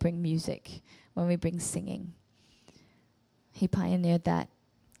when we bring music, when we bring singing. He pioneered that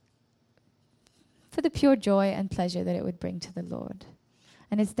for the pure joy and pleasure that it would bring to the Lord.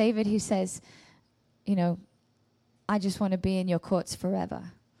 And it's David who says, I just want to be in your courts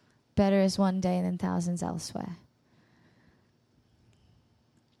forever. Better is one day than thousands elsewhere.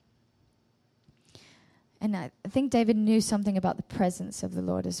 And I think David knew something about the presence of the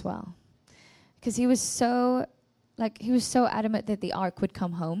Lord as well. Because he was so adamant that the ark would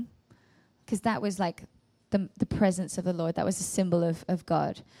come home. Because that was like the presence of the Lord. That was a symbol of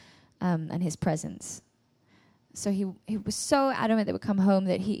God and his presence. So he was so adamant that it would come home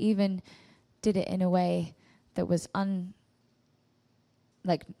that he even did it in a way that was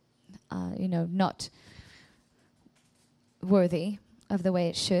not worthy of the way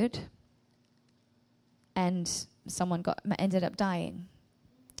it should. And someone ended up dying.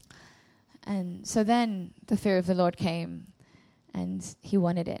 And so then the fear of the Lord came, and he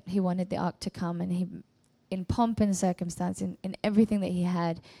wanted it. He wanted the ark to come, and he, in pomp and circumstance, in everything that he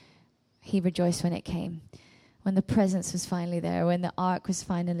had, he rejoiced when it came, when the presence was finally there, when the ark was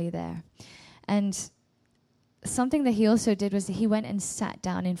finally there. And something that he also did was that he went and sat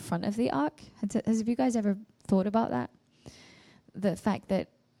down in front of the ark. Have you guys ever thought about that? The fact that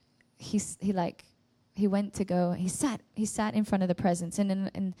he sat in front of the presence,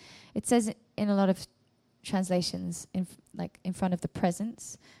 and it says in a lot of translations in front of the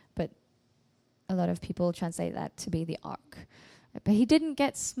presence, but a lot of people translate that to be the ark. But he didn't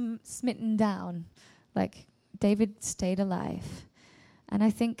get smitten down. Like, David stayed alive. And I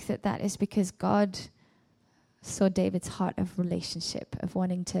think that is because God saw David's heart of relationship, of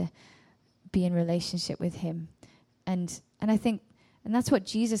wanting to be in relationship with him. And I think, and that's what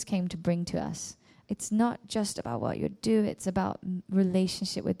Jesus came to bring to us. It's not just about what you do, it's about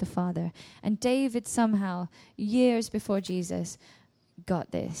relationship with the Father. And David somehow, years before Jesus,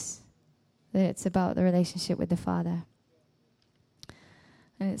 got this. That it's about the relationship with the Father.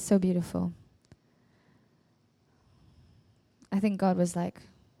 And it's so beautiful. I think God was like,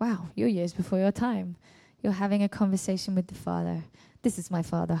 wow, you're years before your time. You're having a conversation with the Father. This is my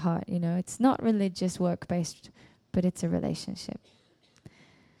Father heart, It's not religious, work-based, but it's a relationship.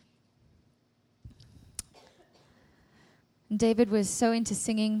 David was so into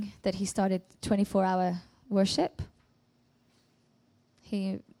singing that he started 24-hour worship.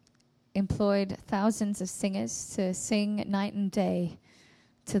 He employed thousands of singers to sing night and day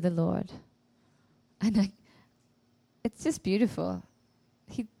to the Lord. And it's just beautiful.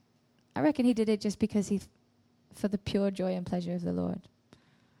 I reckon he did it just because for the pure joy and pleasure of the Lord.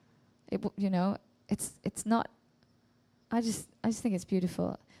 It's not. I just think it's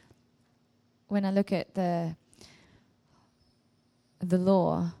beautiful. When I look at the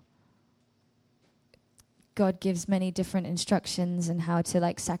law, God gives many different instructions and how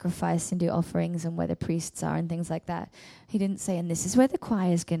to sacrifice and do offerings and where the priests are and things like that. He didn't say, and this is where the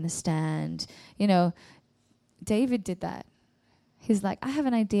choir is going to stand. David did that. He's like, I have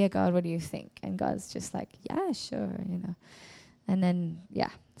an idea, God, what do you think? And God's just like, yeah, sure, And then,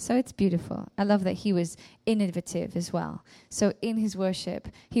 so it's beautiful. I love that he was innovative as well. So in his worship,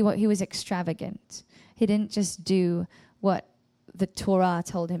 he was extravagant. He didn't just do what the Torah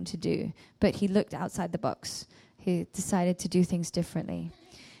told him to do, but he looked outside the box. He decided to do things differently.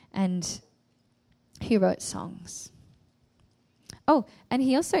 And he wrote songs. Oh, and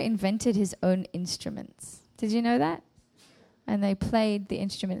he also invented his own instruments. Did you know that? And they played the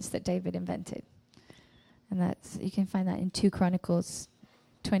instruments that David invented. And you can find that in 2 Chronicles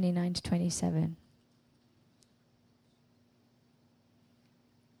 29 to 27.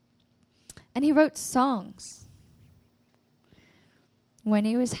 And he wrote songs. When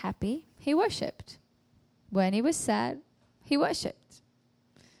he was happy, he worshipped. When he was sad, he worshipped.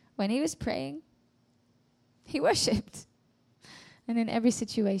 When he was praying, he worshipped. And in every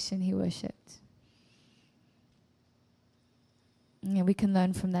situation, he worshipped. And we can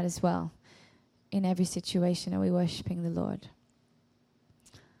learn from that as well. In every situation, are we worshipping the Lord?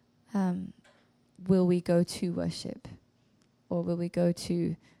 Will we go to worship? Or will we go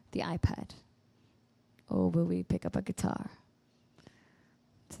to the iPad? Or will we pick up a guitar?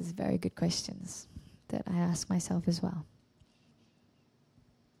 These are very good questions that I ask myself as well.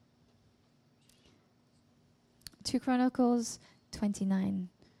 2 Chronicles 29,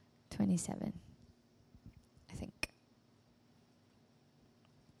 27, I think.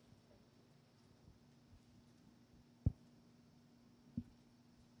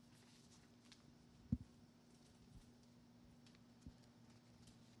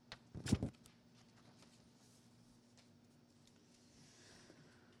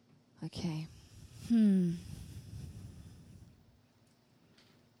 Okay. Holy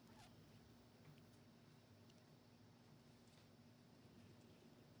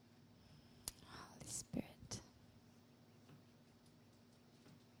Spirit.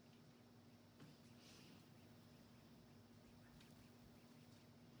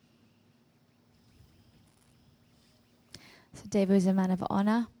 So David was a man of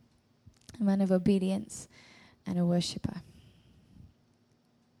honor, a man of obedience, and a worshipper.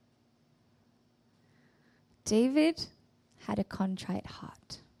 David had a contrite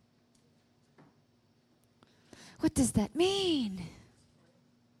heart. What does that mean?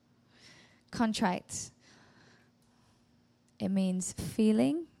 Contrite. It means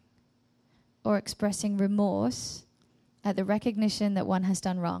feeling or expressing remorse at the recognition that one has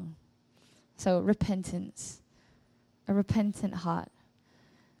done wrong. So repentance, a repentant heart.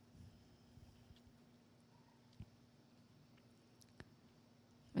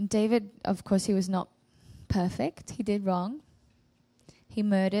 And David, of course, he was not perfect. He did wrong. He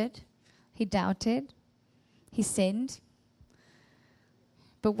murdered. He doubted. He sinned.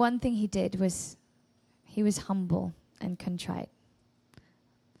 But one thing he did was he was humble and contrite.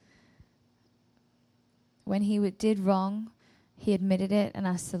 When he did wrong, he admitted it and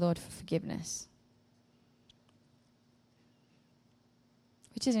asked the Lord for forgiveness.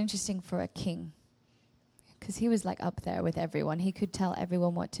 Which is interesting for a king, because he was up there with everyone. He could tell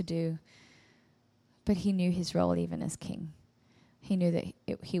everyone what to do. But he knew his role even as king. He knew that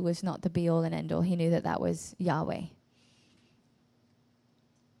he was not the be-all and end-all. He knew that that was Yahweh.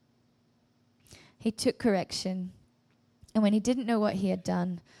 He took correction. And when he didn't know what he had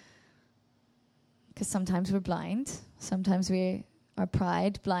done, because sometimes we're blind, sometimes our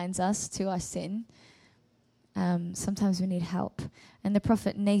pride blinds us to our sin. Sometimes we need help. And the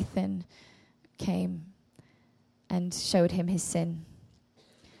prophet Nathan came and showed him his sin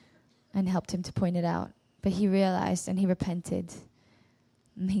and helped him to point it out. But he realized and he repented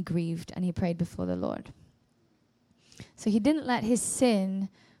and he grieved and he prayed before the Lord. So he didn't let his sin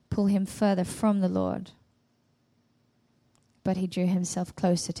pull him further from the Lord, but he drew himself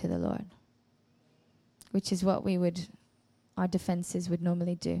closer to the Lord, which is what our defenses would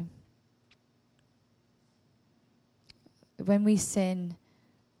normally do. When we sin,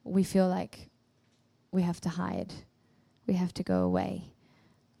 we feel like we have to hide. We have to go away.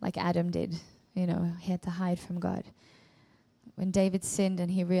 Like Adam did, he had to hide from God. when David sinned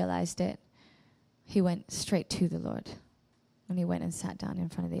and he realized it, he went straight to the Lord. And he went and sat down in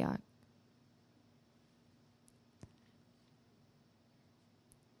front of the ark.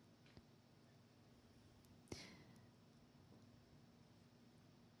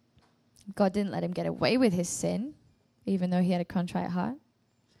 God didn't let him get away with his sin, even though he had a contrite heart.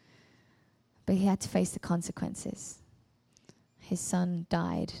 But he had to face the consequences. His son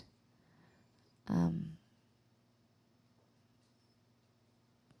died.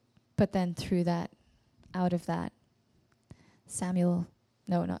 But then through that, out of that, Solomon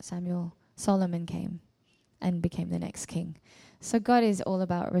came and became the next king. So God is all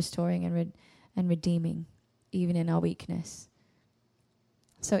about restoring and redeeming, even in our weakness.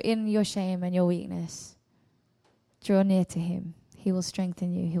 So in your shame and your weakness, draw near to him. He will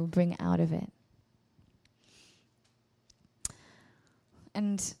strengthen you. He will bring out of it.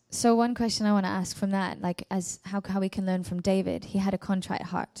 And so one question I want to ask from that, like as how we can learn from David, he had a contrite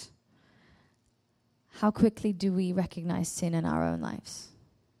heart. How quickly do we recognize sin in our own lives?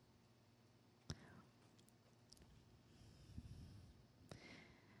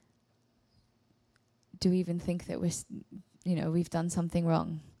 Do we even think that we've done something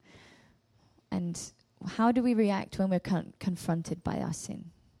wrong? And how do we react when we're confronted by our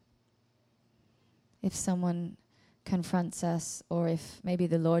sin? If someone confronts us, or if maybe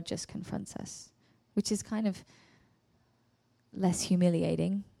the Lord just confronts us, which is kind of less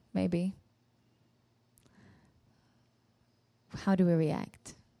humiliating, maybe. How do we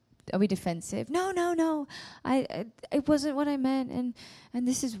react? Are we defensive? No. It wasn't what I meant, and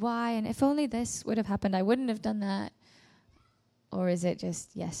this is why, and if only this would have happened, I wouldn't have done that. Or is it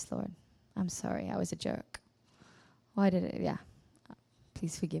just, yes, Lord, I'm sorry, I was a jerk. Why did it? Yeah,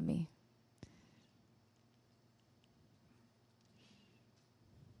 please forgive me.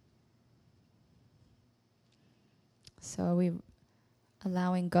 So are we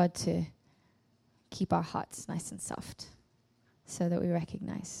allowing God to keep our hearts nice and soft so that we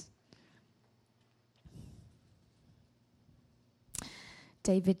recognize?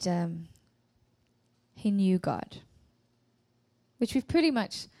 David, he knew God, which we've pretty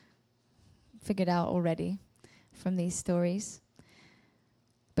much figured out already from these stories.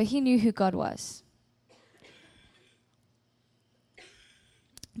 But he knew who God was.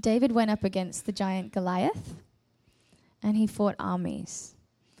 David went up against the giant Goliath, and he fought armies.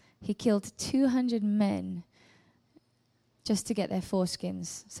 He killed 200 men just to get their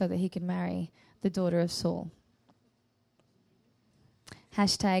foreskins so that he could marry the daughter of Saul.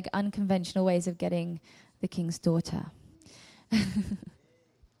 Hashtag unconventional ways of getting the king's daughter.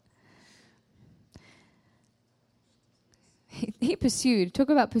 He pursued. Talk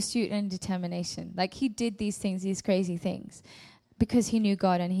about pursuit and determination. Like, he did these things, these crazy things, because he knew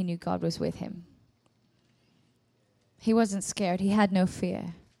God and he knew God was with him. He wasn't scared. He had no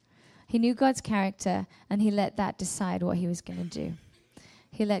fear. He knew God's character, and he let that decide what he was going to do.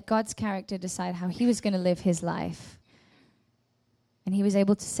 He let God's character decide how he was going to live his life. And he was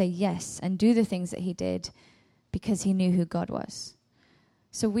able to say yes and do the things that he did because he knew who God was.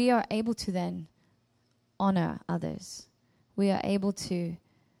 So we are able to then honor others. We are able to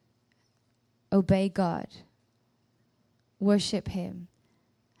obey God, worship him,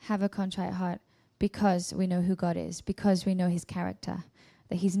 have a contrite heart, because we know who God is, because we know his character,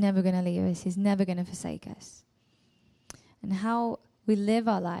 that he's never going to leave us, he's never going to forsake us. And how we live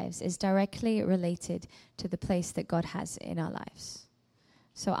our lives is directly related to the place that God has in our lives.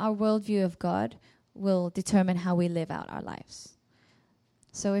 So our worldview of God will determine how we live out our lives.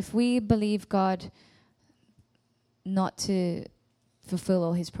 So if we believe God not to fulfill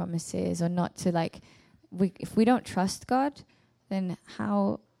all his promises, or not to if we don't trust God, then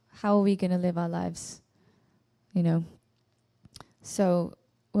how are we going to live our lives? So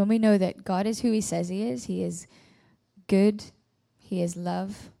when we know that God is who he says he is good, he is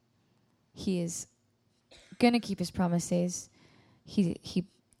love, he is going to keep his promises, he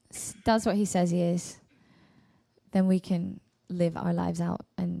does what he says he is, then we can live our lives out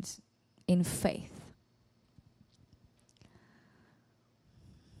and in faith.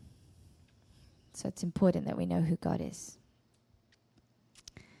 So it's important that we know who God is.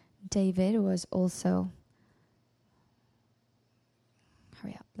 David was also,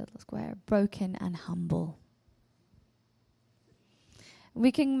 hurry up, little square, broken and humble.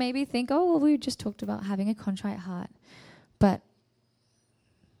 We can maybe think, we just talked about having a contrite heart. But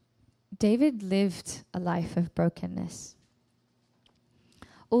David lived a life of brokenness.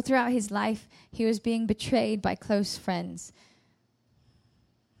 All throughout his life, he was being betrayed by close friends.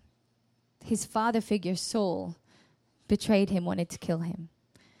 His father figure, Saul, betrayed him, wanted to kill him.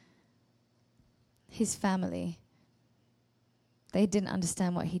 His family They didn't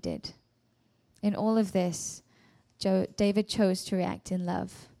understand what he did. In all of this, David chose to react in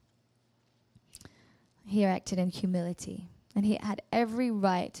love. He acted in humility. And he had every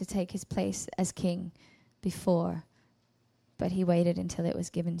right to take his place as king before, but he waited until it was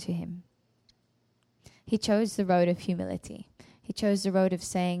given to him. He chose the road of humility. He chose the road of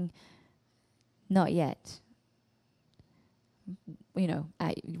saying, not yet.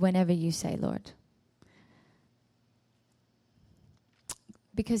 Whenever you say, Lord.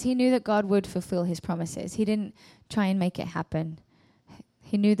 Because he knew that God would fulfill his promises. He didn't try and make it happen.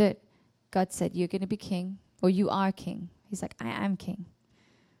 He knew that God said, you're going to be king, or you are king. He's like, I am king.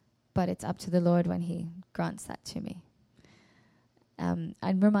 But it's up to the Lord when he grants that to me. I'm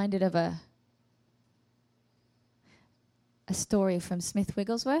reminded of a story from Smith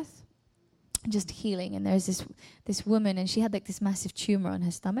Wigglesworth, just healing. And there's this woman, and she had like this massive tumor on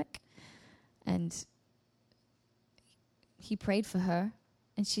her stomach. And he prayed for her,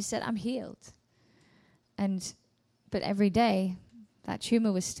 and she said, I'm healed. But every day, that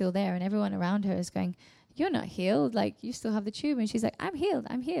tumor was still there, and everyone around her is going, you're not healed, like you still have the tumor. And she's like, I'm healed.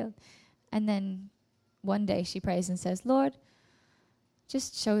 And then one day she prays and says, Lord,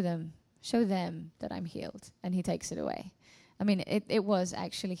 just show them that I'm healed. And he takes it away. I mean, it was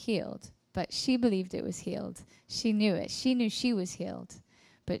actually healed, but she believed it was healed. She knew it. She knew she was healed.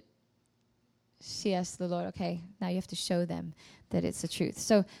 But she asked the Lord, okay, now you have to show them that it's the truth.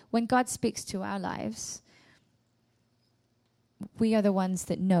 So when God speaks to our lives, we are the ones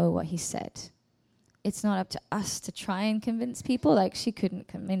that know what he said. It's not up to us to try and convince people. Like, she couldn't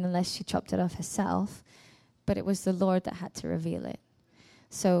come in unless she chopped it off herself. But it was the Lord that had to reveal it.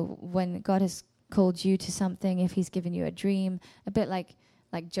 So when God has called you to something, if he's given you a dream, a bit like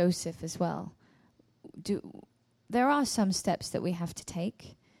Joseph as well, there are some steps that we have to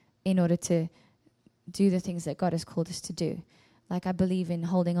take in order to do the things that God has called us to do. Like, I believe in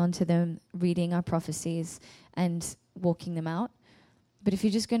holding on to them, reading our prophecies, and walking them out. But if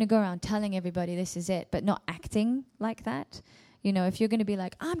you're just going to go around telling everybody this is it, but not acting like that, if you're going to be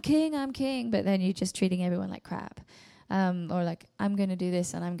like, I'm king, but then you're just treating everyone like crap, or like, I'm going to do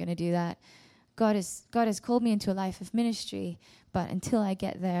this and I'm going to do that. God has called me into a life of ministry, but until I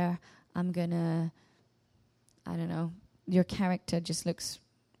get there, I'm going to, I don't know, your character just looks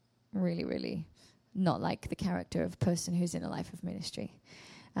really, really not like the character of a person who's in a life of ministry.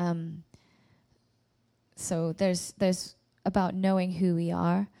 So there's about knowing who we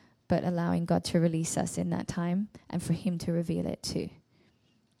are, but allowing God to release us in that time and for him to reveal it too.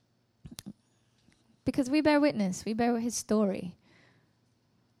 Because we bear witness, we bear his story.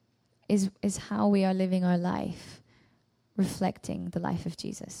 Is how we are living our life, reflecting the life of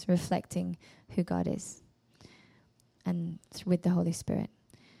Jesus, reflecting who God is, and with the Holy Spirit.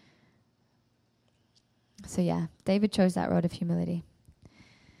 So yeah, David chose that road of humility.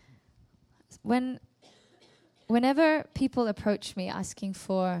 Whenever people approach me asking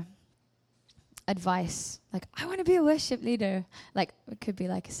for advice, like, I want to be a worship leader, like, it could be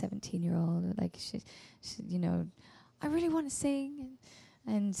like a 17-year-old, like, she I really want to sing,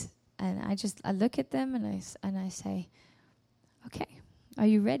 and I look at them and I say, okay, are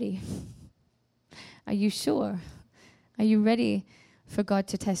you ready? Are you sure? Are you ready for God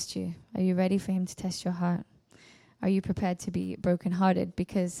to test you? Are you ready for him to test your heart? Are you prepared to be brokenhearted?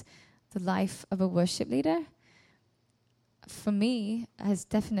 Because the life of a worship leader, for me, has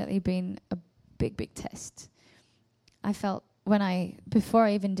definitely been a big, big test. I felt before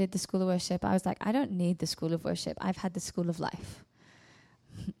I even did the school of worship, I was like, I don't need the school of worship. I've had the school of life.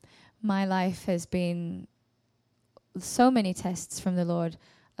 My life has been so many tests from the Lord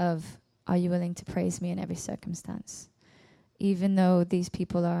of, are you willing to praise me in every circumstance? Even though these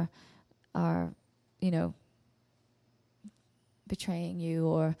people are betraying you,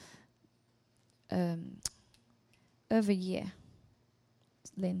 or over year.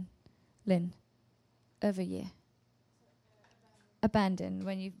 Lynn, over year. Abandoned,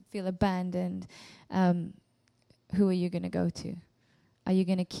 when you feel abandoned, who are you going to go to? Are you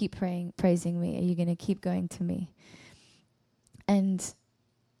going to keep praising me? Are you going to keep going to me? And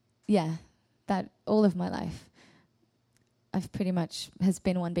yeah, that all of my life, I've pretty much has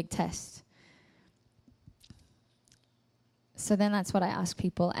been one big test. So then that's what I ask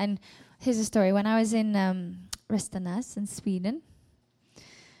people. And here's a story. When I was in Restenäs in Sweden,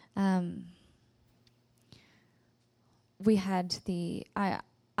 we had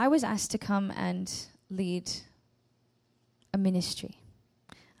I was asked to come and lead a ministry.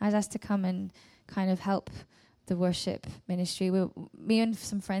 I was asked to come and kind of help the worship ministry. Me and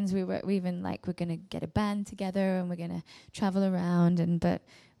some friends, we're going to get a band together, and we're going to travel around, but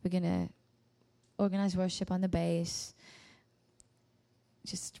we're going to organize worship on the base.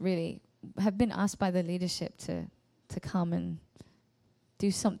 just really have been asked by the leadership to come and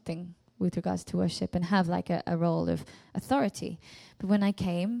do something with regards to worship and have like a role of authority. But when I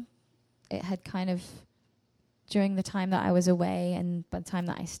came, it had kind of, during the time that I was away and by the time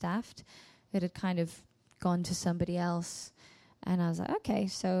that I staffed, it had kind of gone to somebody else. And I was like, okay,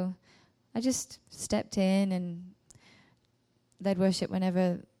 so I just stepped in and led worship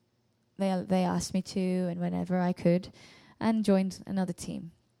whenever they asked me to and whenever I could, and joined another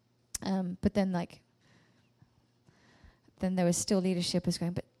team. But then there was still leadership was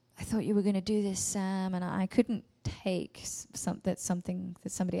going, but I thought you were going to do this, Sam, and I couldn't take something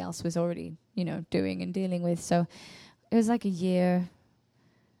that somebody else was already, doing and dealing with. So it was like a year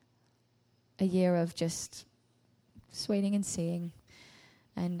of just waiting and seeing,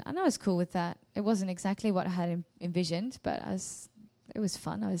 and I was cool with that. It wasn't exactly what I had envisioned, but it was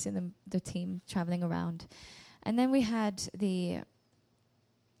fun. I was in the team traveling around, and then we had the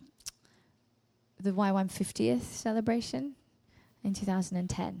YWAM 50th celebration in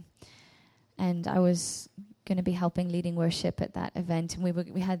 2010, and I was going to be leading worship at that event, and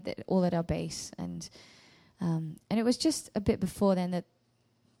we had it all at our base, and it was just a bit before then that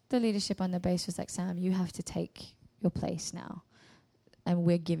the leadership on the base was like, Sam, you have to take your place now, and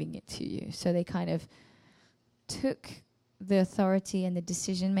we're giving it to you. So they kind of took the authority and the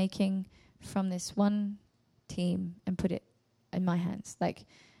decision making from this one team and put it in my hands. Like,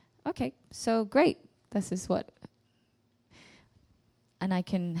 okay, so great, this is what, and I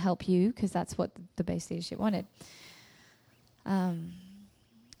can help you because that's what the base leadership wanted.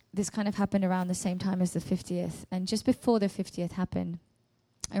 This kind of happened around the same time as the 50th, and just before the 50th happened,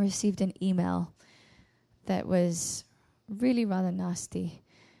 I received an email that was really rather nasty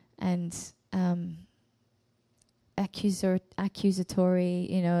and accusatory,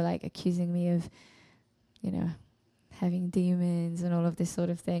 like accusing me of, having demons and all of this sort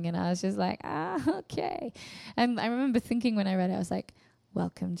of thing. And I was just like, okay. And I remember thinking when I read it, I was like,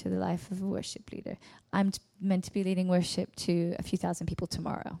 welcome to the life of a worship leader. I'm meant to be leading worship to a few thousand people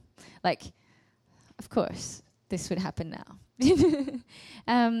tomorrow. Like, of course, this would happen now.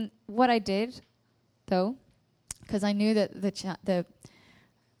 What I did, though, because I knew that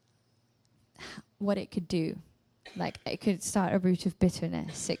what it could do, like it could start a root of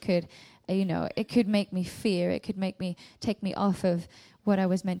bitterness. It could, it could make me fear. It could take me off of what I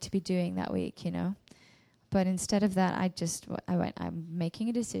was meant to be doing that week, But instead of that, I went, I'm making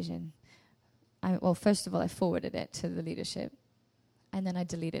a decision. First of all, I forwarded it to the leadership, and then I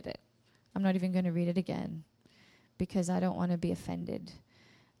deleted it. I'm not even going to read it again because I don't want to be offended.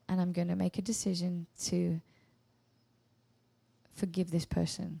 And I'm going to make a decision to forgive this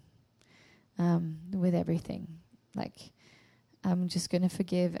person with everything. Like, I'm just going to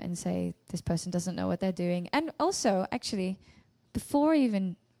forgive and say this person doesn't know what they're doing. And also, actually, before I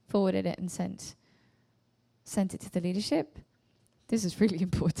even forwarded it and sent it to the leadership, this is really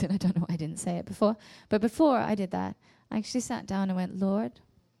important. I don't know why I didn't say it before. But before I did that, I actually sat down and went, Lord,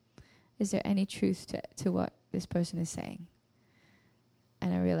 is there any truth to what this person is saying?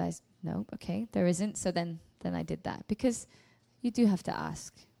 And I realized, no, okay, there isn't. So then I did that, because you do have to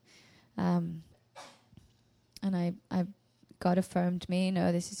ask. And God affirmed me,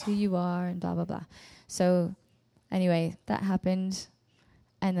 no, this is who you are, and blah, blah, blah. So anyway, that happened.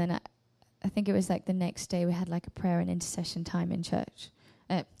 And then I think it was like the next day we had like a prayer and intercession time in church,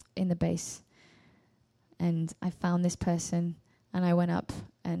 in the base. And I found this person, and I went up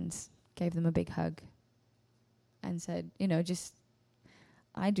and gave them a big hug and said,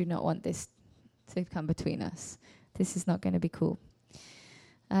 I do not want this to come between us. This is not going to be cool.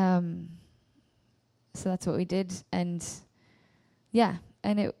 So that's what we did. And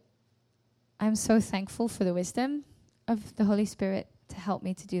I'm so thankful for the wisdom of the Holy Spirit to help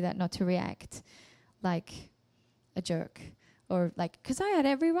me to do that, not to react like a jerk, or like, because I had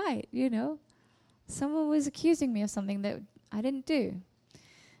every right, Someone was accusing me of something that I didn't do,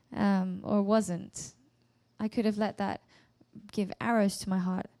 or wasn't. I could have let that give arrows to my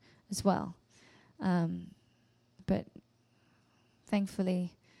heart as well. But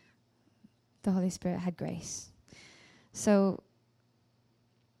thankfully, the Holy Spirit had grace. So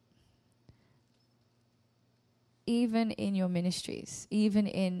even in your ministries, even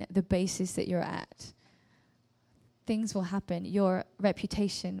in the basis that you're at, things will happen. Your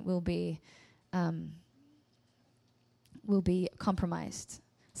reputation will be compromised.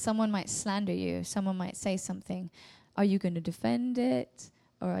 Someone might slander you. Someone might say something. Are you going to defend it?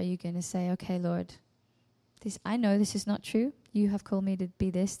 Or are you going to say, okay, Lord, I know this is not true. You have called me to be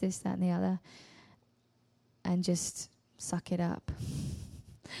this, that, and the other. And just suck it up.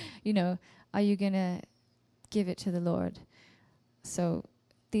 Are you going to give it to the Lord? So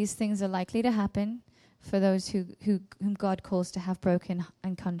these things are likely to happen for those whom God calls to have broken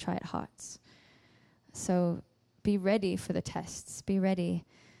and contrite hearts. So be ready for the tests. Be ready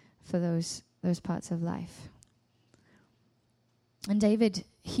for those parts of life. And David,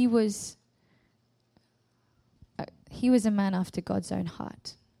 he was a man after God's own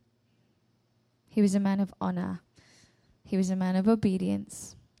heart. He was a man of honor. He was a man of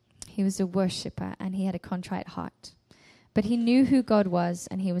obedience. He was a worshipper, and he had a contrite heart. But he knew who God was,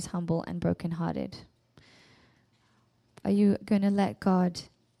 and he was humble and brokenhearted. Are you going to let God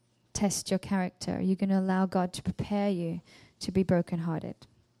test your character? Are you going to allow God to prepare you to be brokenhearted?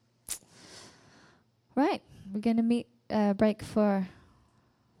 Right, we're going to break for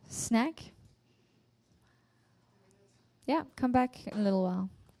snack. Yeah, come back in a little while.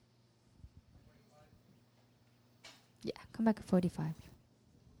 Yeah, come back at 45.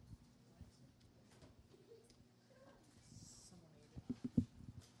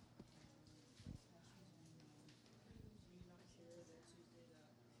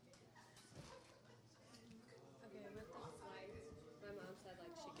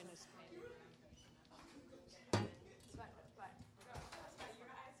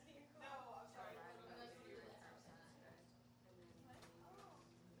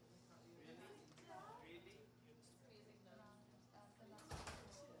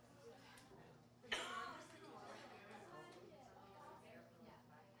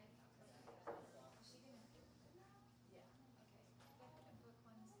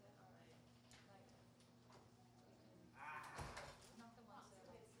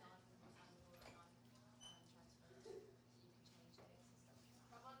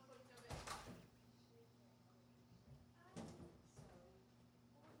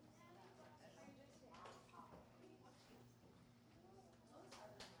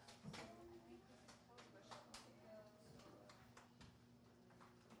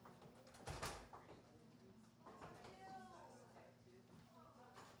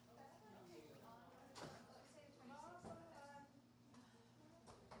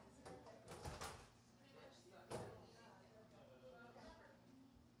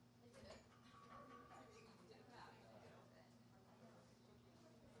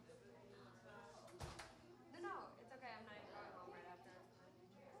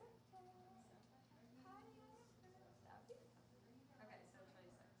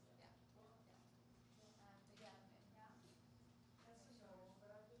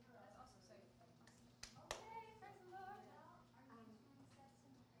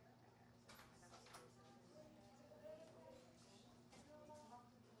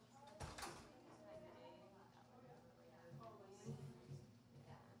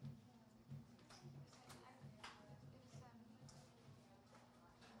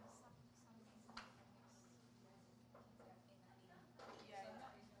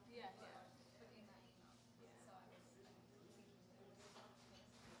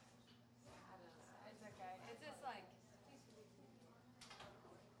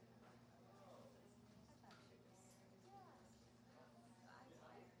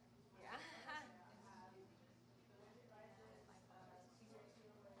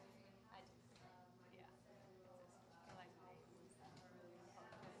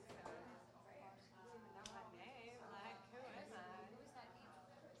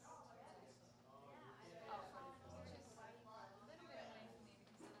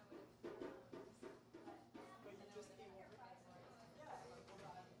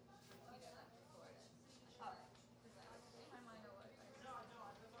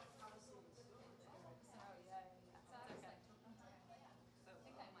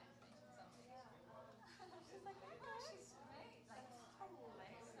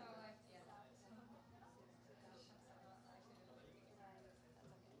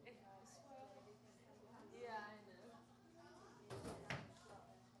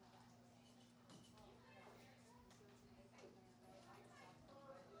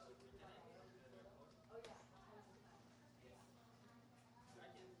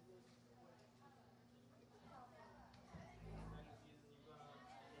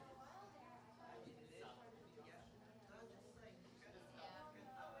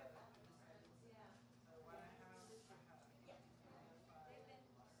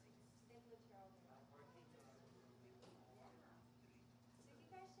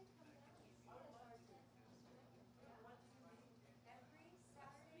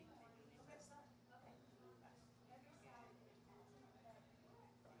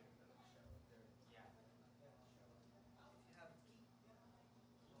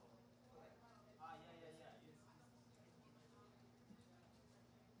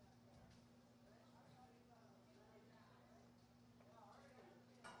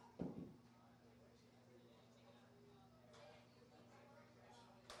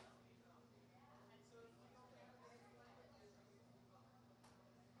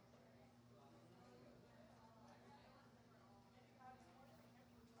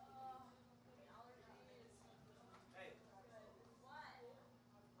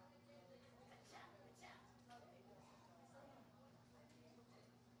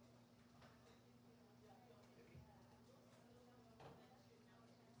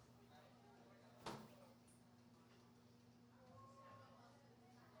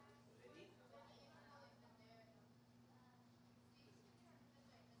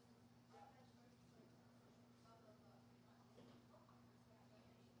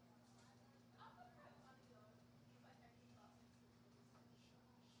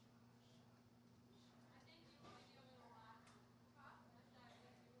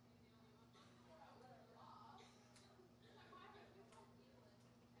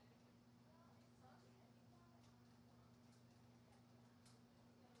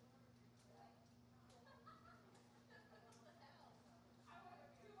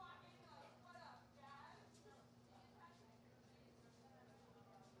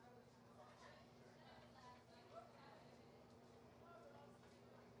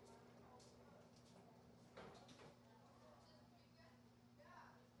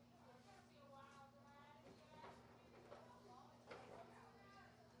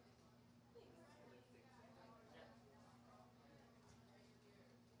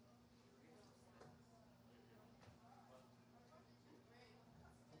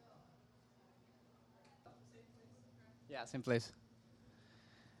 Yeah, same place.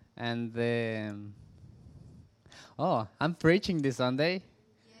 And I'm preaching this Sunday.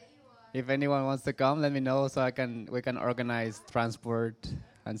 If anyone wants to come, let me know so we can organize transport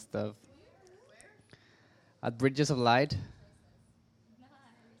and stuff. At Bridges of Light.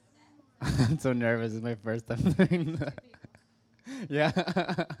 I'm so nervous. It's my first time doing that. Yeah.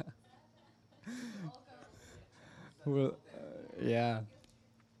 Well, yeah.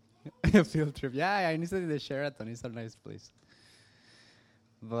 A field trip. Yeah, I need to do the Sheraton. It's a nice place.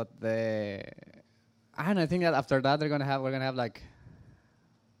 But I don't know, I think that after that we're gonna have like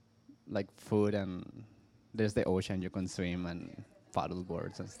food, and there's the ocean you can swim and paddle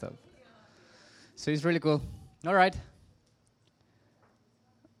boards and stuff. So it's really cool. All right.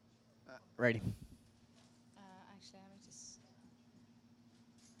 Ready. Actually, I'm just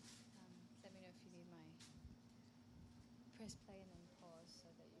let me know if you need my press play and then pause so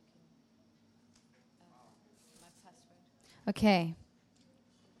that you can my password. Okay.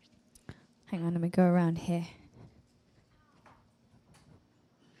 Hang on, let me go around here.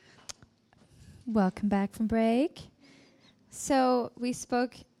 Welcome back from break. So we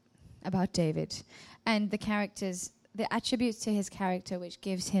spoke about David and the characters, the attributes to his character, which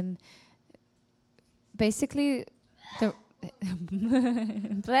gives him basically the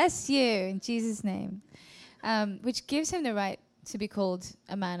bless you in Jesus' name, which gives him the right to be called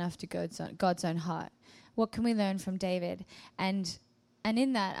a man after God's own heart. What can we learn from David? And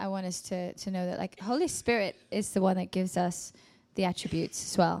in that, I want us to know that, like, Holy Spirit is the one that gives us the attributes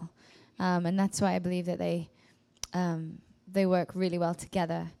as well. And that's why I believe that they work really well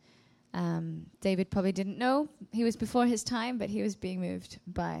together. David probably didn't know he was before his time, but he was being moved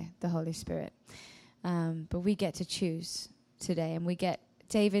by the Holy Spirit. But we get to choose today, and we get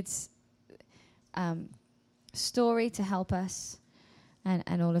David's story to help us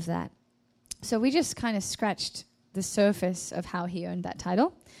and all of that. So we just kind of scratched the surface of how he earned that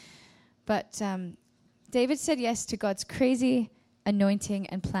title. But David said yes to God's crazy anointing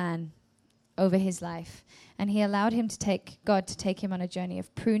and plan over his life. And he allowed God to take him on a journey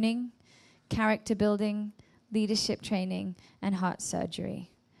of pruning, character building, leadership training, and heart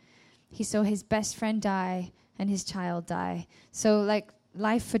surgery. He saw his best friend die and his child die. So, like,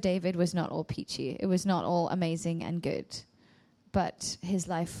 life for David was not all peachy. It was not all amazing and good. But his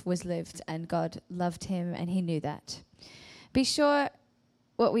life was lived, and God loved him, and he knew that. Be sure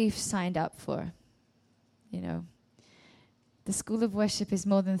what we've signed up for. You know, the School of Worship is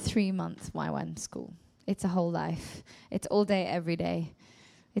more than 3 months Y1 school. It's a whole life. It's all day, every day.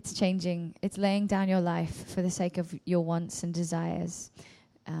 It's changing. It's laying down your life for the sake of your wants and desires.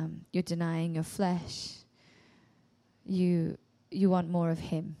 You're denying your flesh. You want more of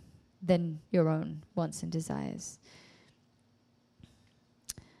him than your own wants and desires.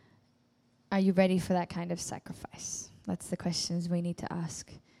 Are you ready for that kind of sacrifice? That's the questions we need to ask.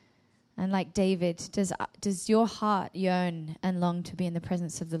 And like David, does your heart yearn and long to be in the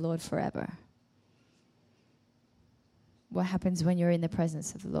presence of the Lord forever? What happens when you're in the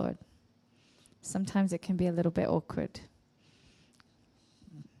presence of the Lord? Sometimes it can be a little bit awkward,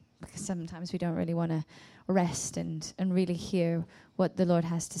 because sometimes we don't really want to rest and really hear what the Lord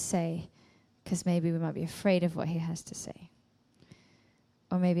has to say, because maybe we might be afraid of what he has to say.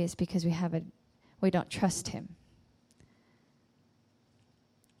 Or maybe it's because we don't trust him.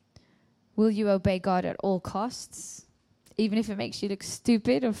 Will you obey God at all costs, even if it makes you look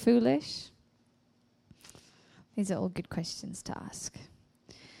stupid or foolish? These are all good questions to ask.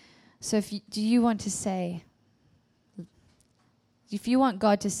 So do you want to say, if you want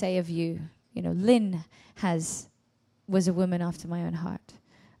God to say of you, Lynn was a woman after my own heart.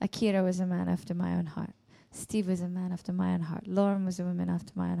 Akira was a man after my own heart. Steve was a man after my own heart. Lauren was a woman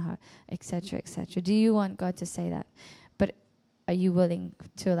after my own heart, etc., etc. Do you want God to say that? But are you willing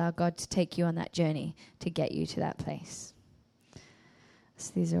to allow God to take you on that journey to get you to that place?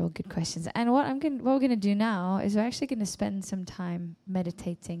 So these are all good questions. And what we're going to do now is we're actually going to spend some time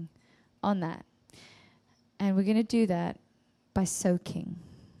meditating on that. And we're going to do that by soaking.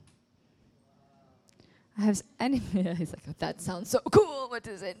 He's like, oh, that sounds so cool. What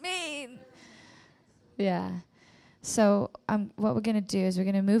does it mean? Yeah. So what we're going to do is we're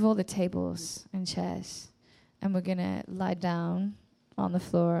going to move all the tables and chairs, and we're going to lie down on the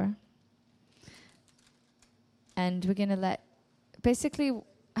floor. And we're going to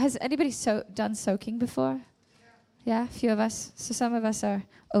has anybody done soaking before? Yeah, a few of us. So some of us are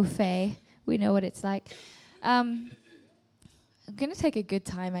au fait. We know what it's like. I'm going to take a good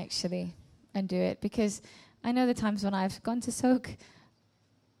time, actually, and do it, because I know the times when I've gone to soak,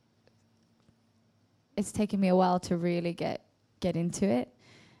 it's taken me a while to really get into it.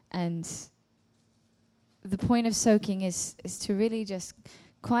 And the point of soaking is to really just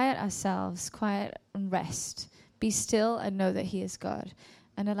quiet ourselves, quiet and rest. Be still and know that He is God.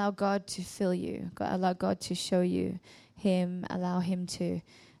 And allow God to fill you. Allow God to show you Him. Allow Him to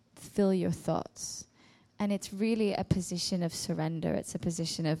fill your thoughts. And it's really a position of surrender. It's a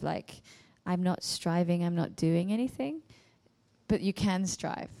position of like, I'm not striving, I'm not doing anything. But you can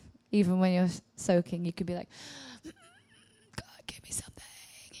strive. Even when you're soaking, you could be like, God, give me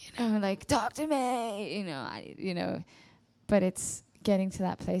something. Like, talk to me. But it's getting to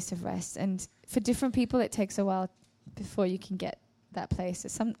that place of rest. And for different people, it takes a while before you can get that place.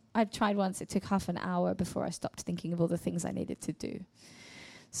 I've tried once, it took half an hour before I stopped thinking of all the things I needed to do.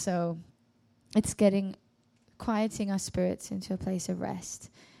 So it's quieting our spirits into a place of rest,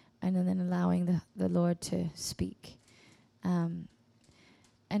 and then allowing the Lord to speak. And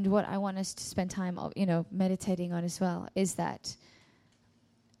what I want us to spend time, meditating on as well, is that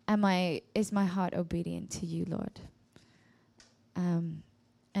is my heart obedient to you, Lord? And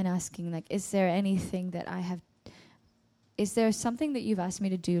asking, like, is there anything that is there something that you've asked me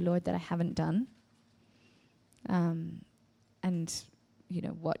to do, Lord, that I haven't done? And,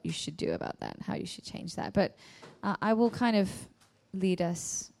 what you should do about that, how you should change that. But I will kind of lead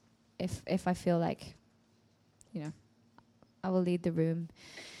us if I feel like, I will lead the room.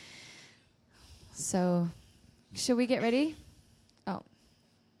 So, shall we get ready?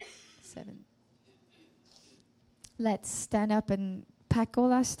 7. Let's stand up and pack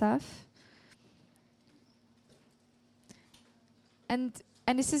all our stuff. And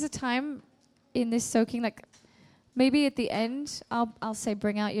this is a time in this soaking, like maybe at the end I'll say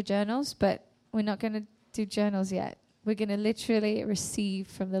bring out your journals, but we're not going to do journals yet. We're going to literally receive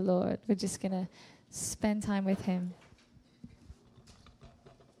from the Lord. We're just going to spend time with Him.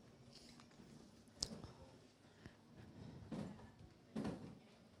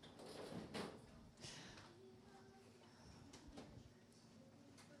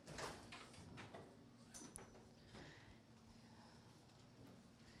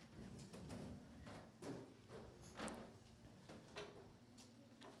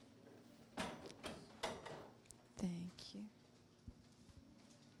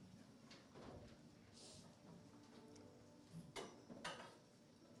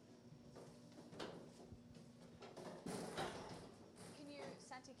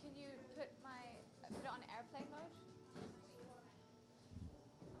 Can you put it on airplane mode?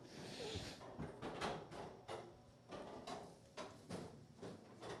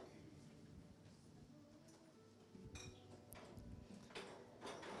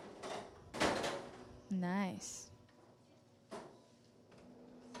 Nice.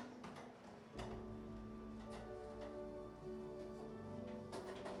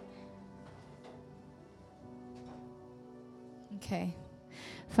 Okay.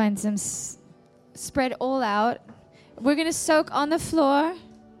 Find some, spread all out. We're going to soak on the floor.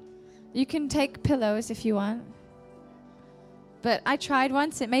 You can take pillows if you want. But I tried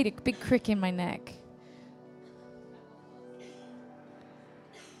once, it made a big crick in my neck.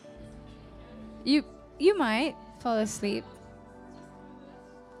 You might fall asleep.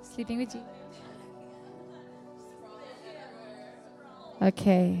 Sleeping with you.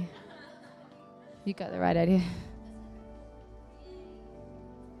 Okay. You got the right idea.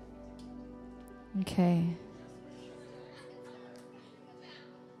 Okay.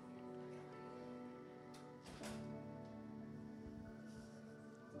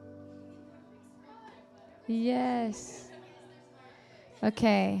 Yes.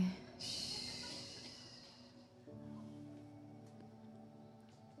 Okay.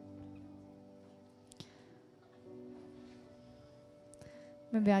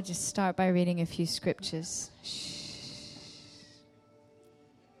 Maybe I'll just start by reading a few scriptures.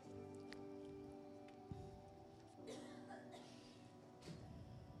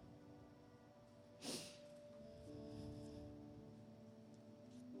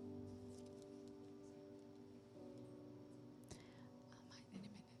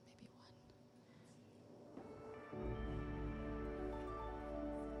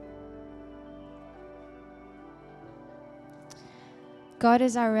 God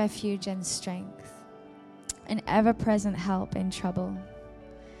is our refuge and strength, an ever-present help in trouble.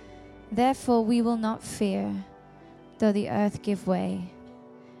 Therefore we will not fear, though the earth give way,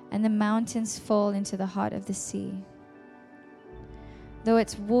 and the mountains fall into the heart of the sea. Though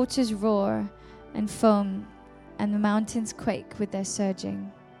its waters roar and foam, and the mountains quake with their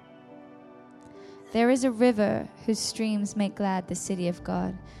surging. There is a river whose streams make glad the city of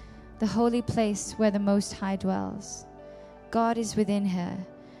God, the holy place where the Most High dwells. God is within her.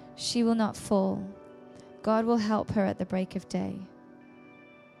 She will not fall. God will help her at the break of day.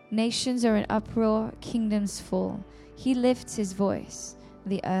 Nations are in uproar, kingdoms fall. He lifts his voice,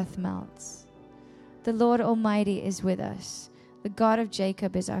 the earth melts. The Lord Almighty is with us. The God of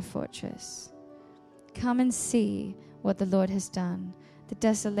Jacob is our fortress. Come and see what the Lord has done, the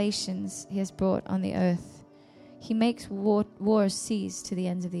desolations he has brought on the earth. He makes wars cease to the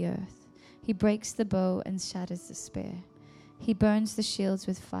ends of the earth. He breaks the bow and shatters the spear. He burns the shields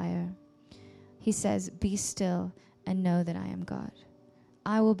with fire. He says, "Be still and know that I am God.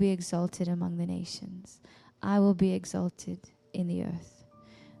 I will be exalted among the nations. I will be exalted in the earth.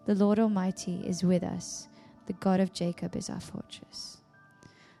 The Lord Almighty is with us. The God of Jacob is our fortress."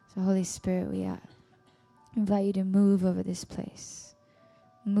 So Holy Spirit, we invite you to move over this place.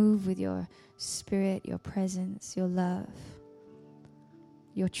 Move with your spirit, your presence, your love,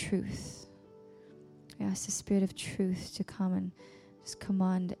 your truth. We ask the Spirit of truth to come and just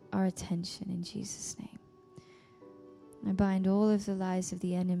command our attention in Jesus' name. I bind all of the lies of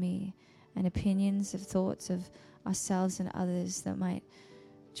the enemy and opinions of thoughts of ourselves and others that might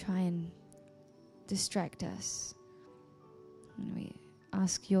try and distract us. And we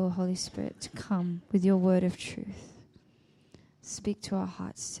ask your Holy Spirit to come with your word of truth. Speak to our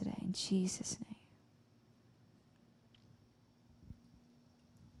hearts today in Jesus' name.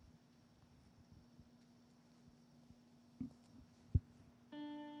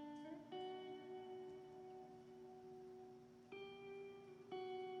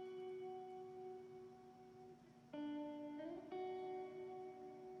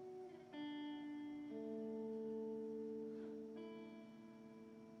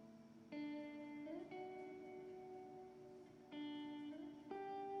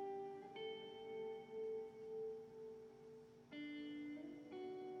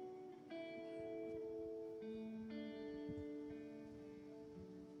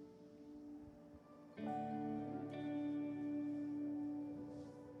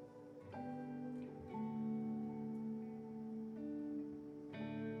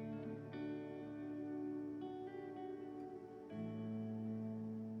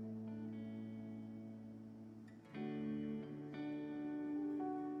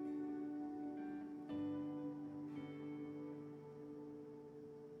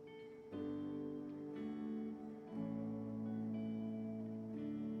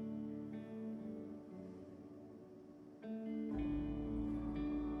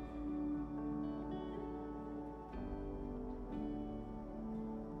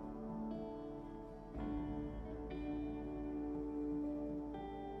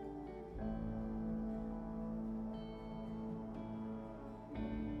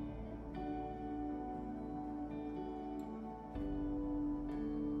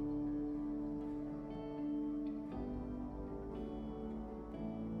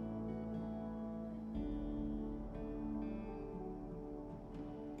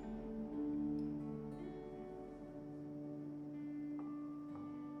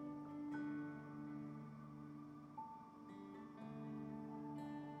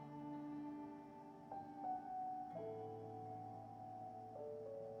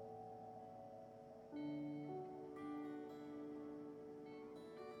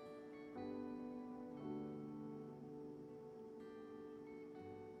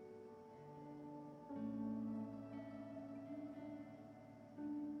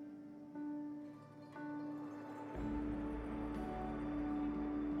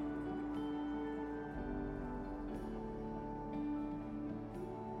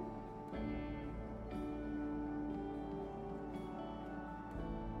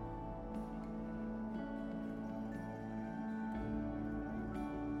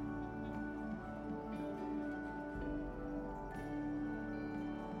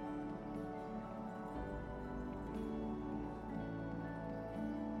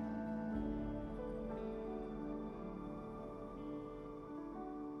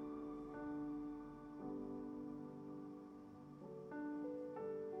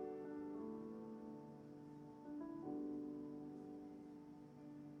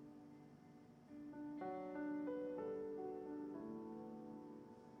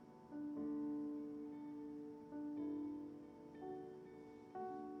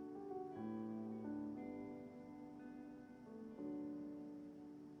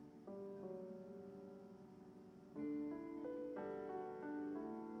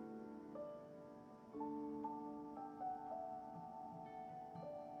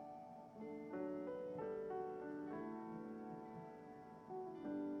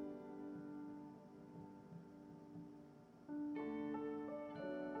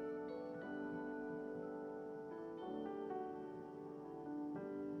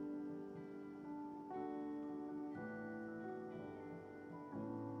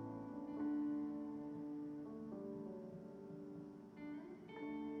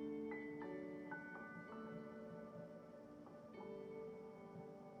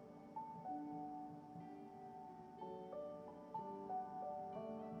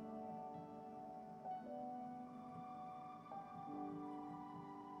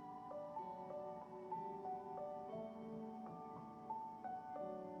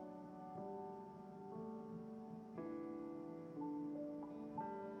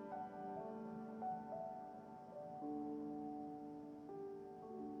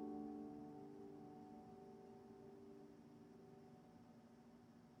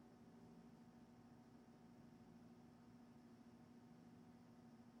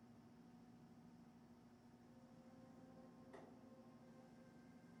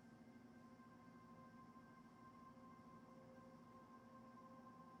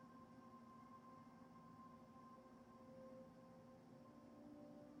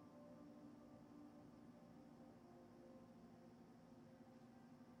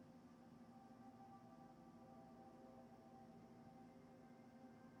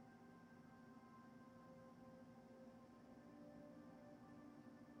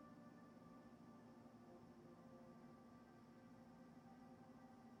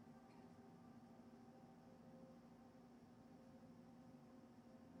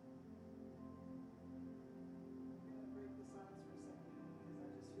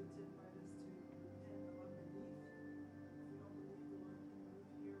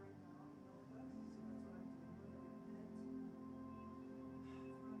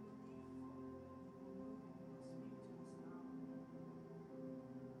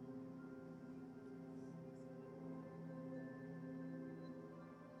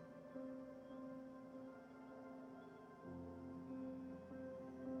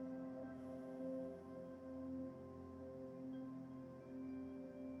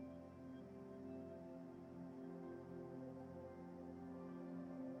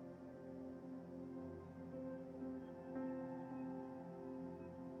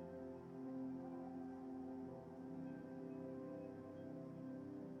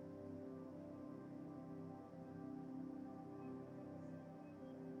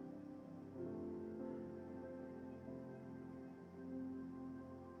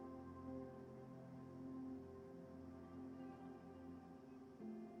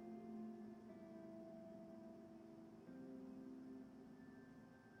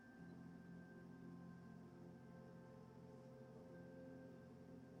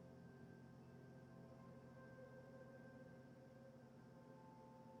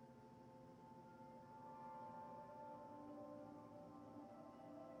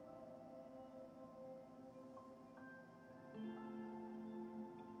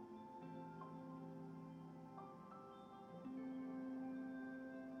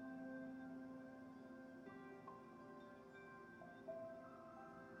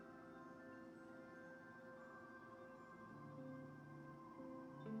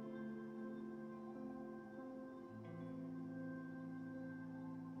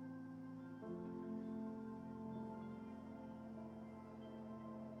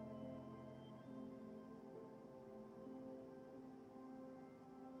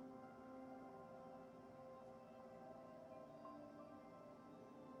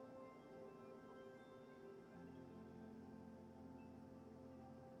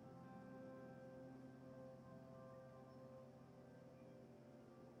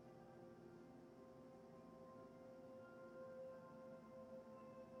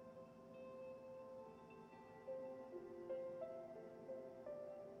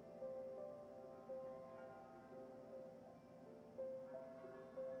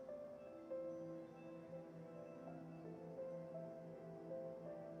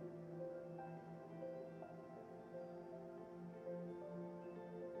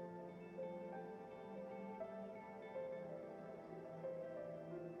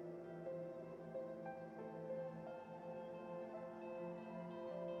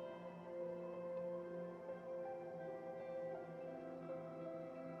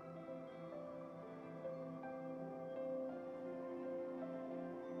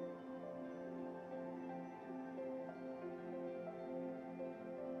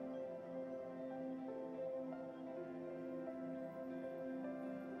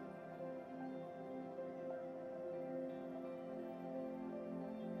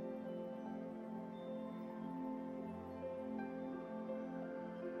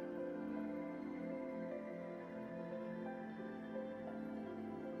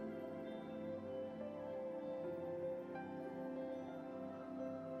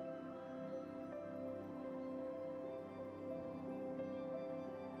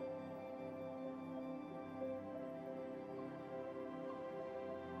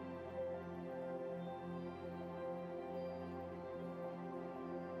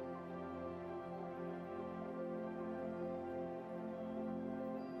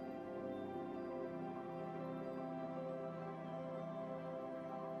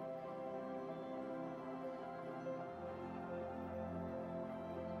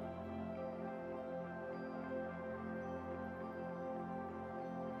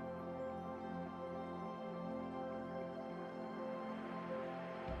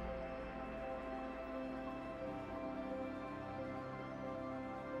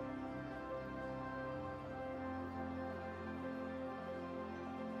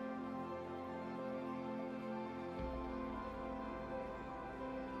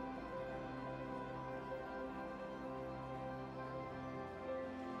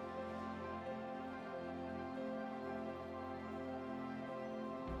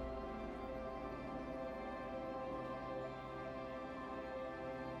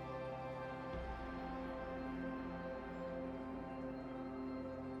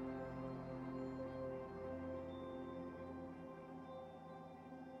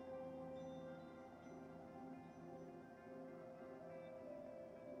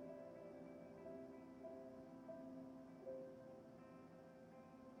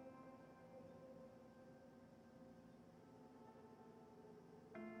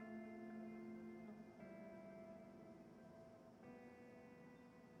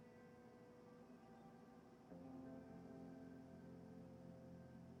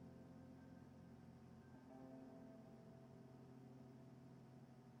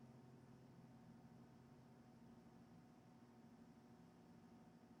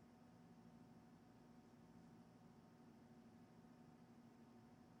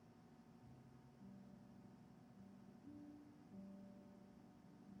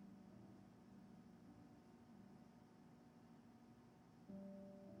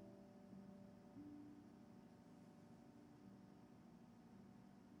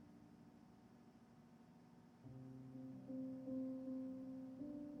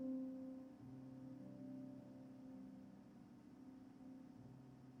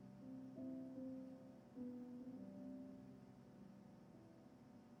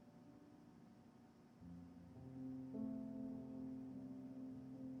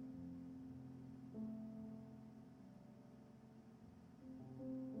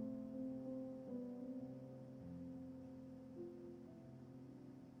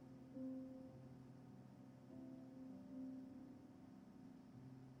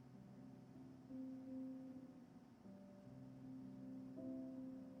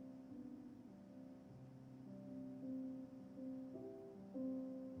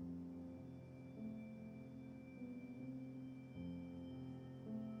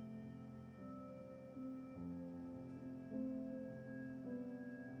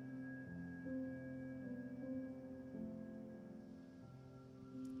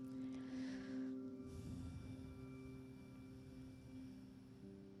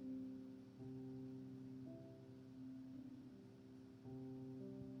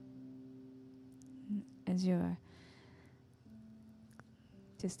 as you're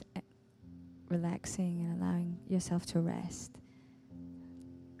just relaxing and allowing yourself to rest.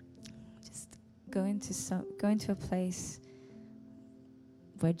 Just go into a place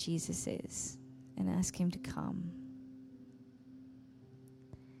where Jesus is and ask him to come.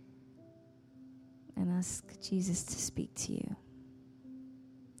 And ask Jesus to speak to you.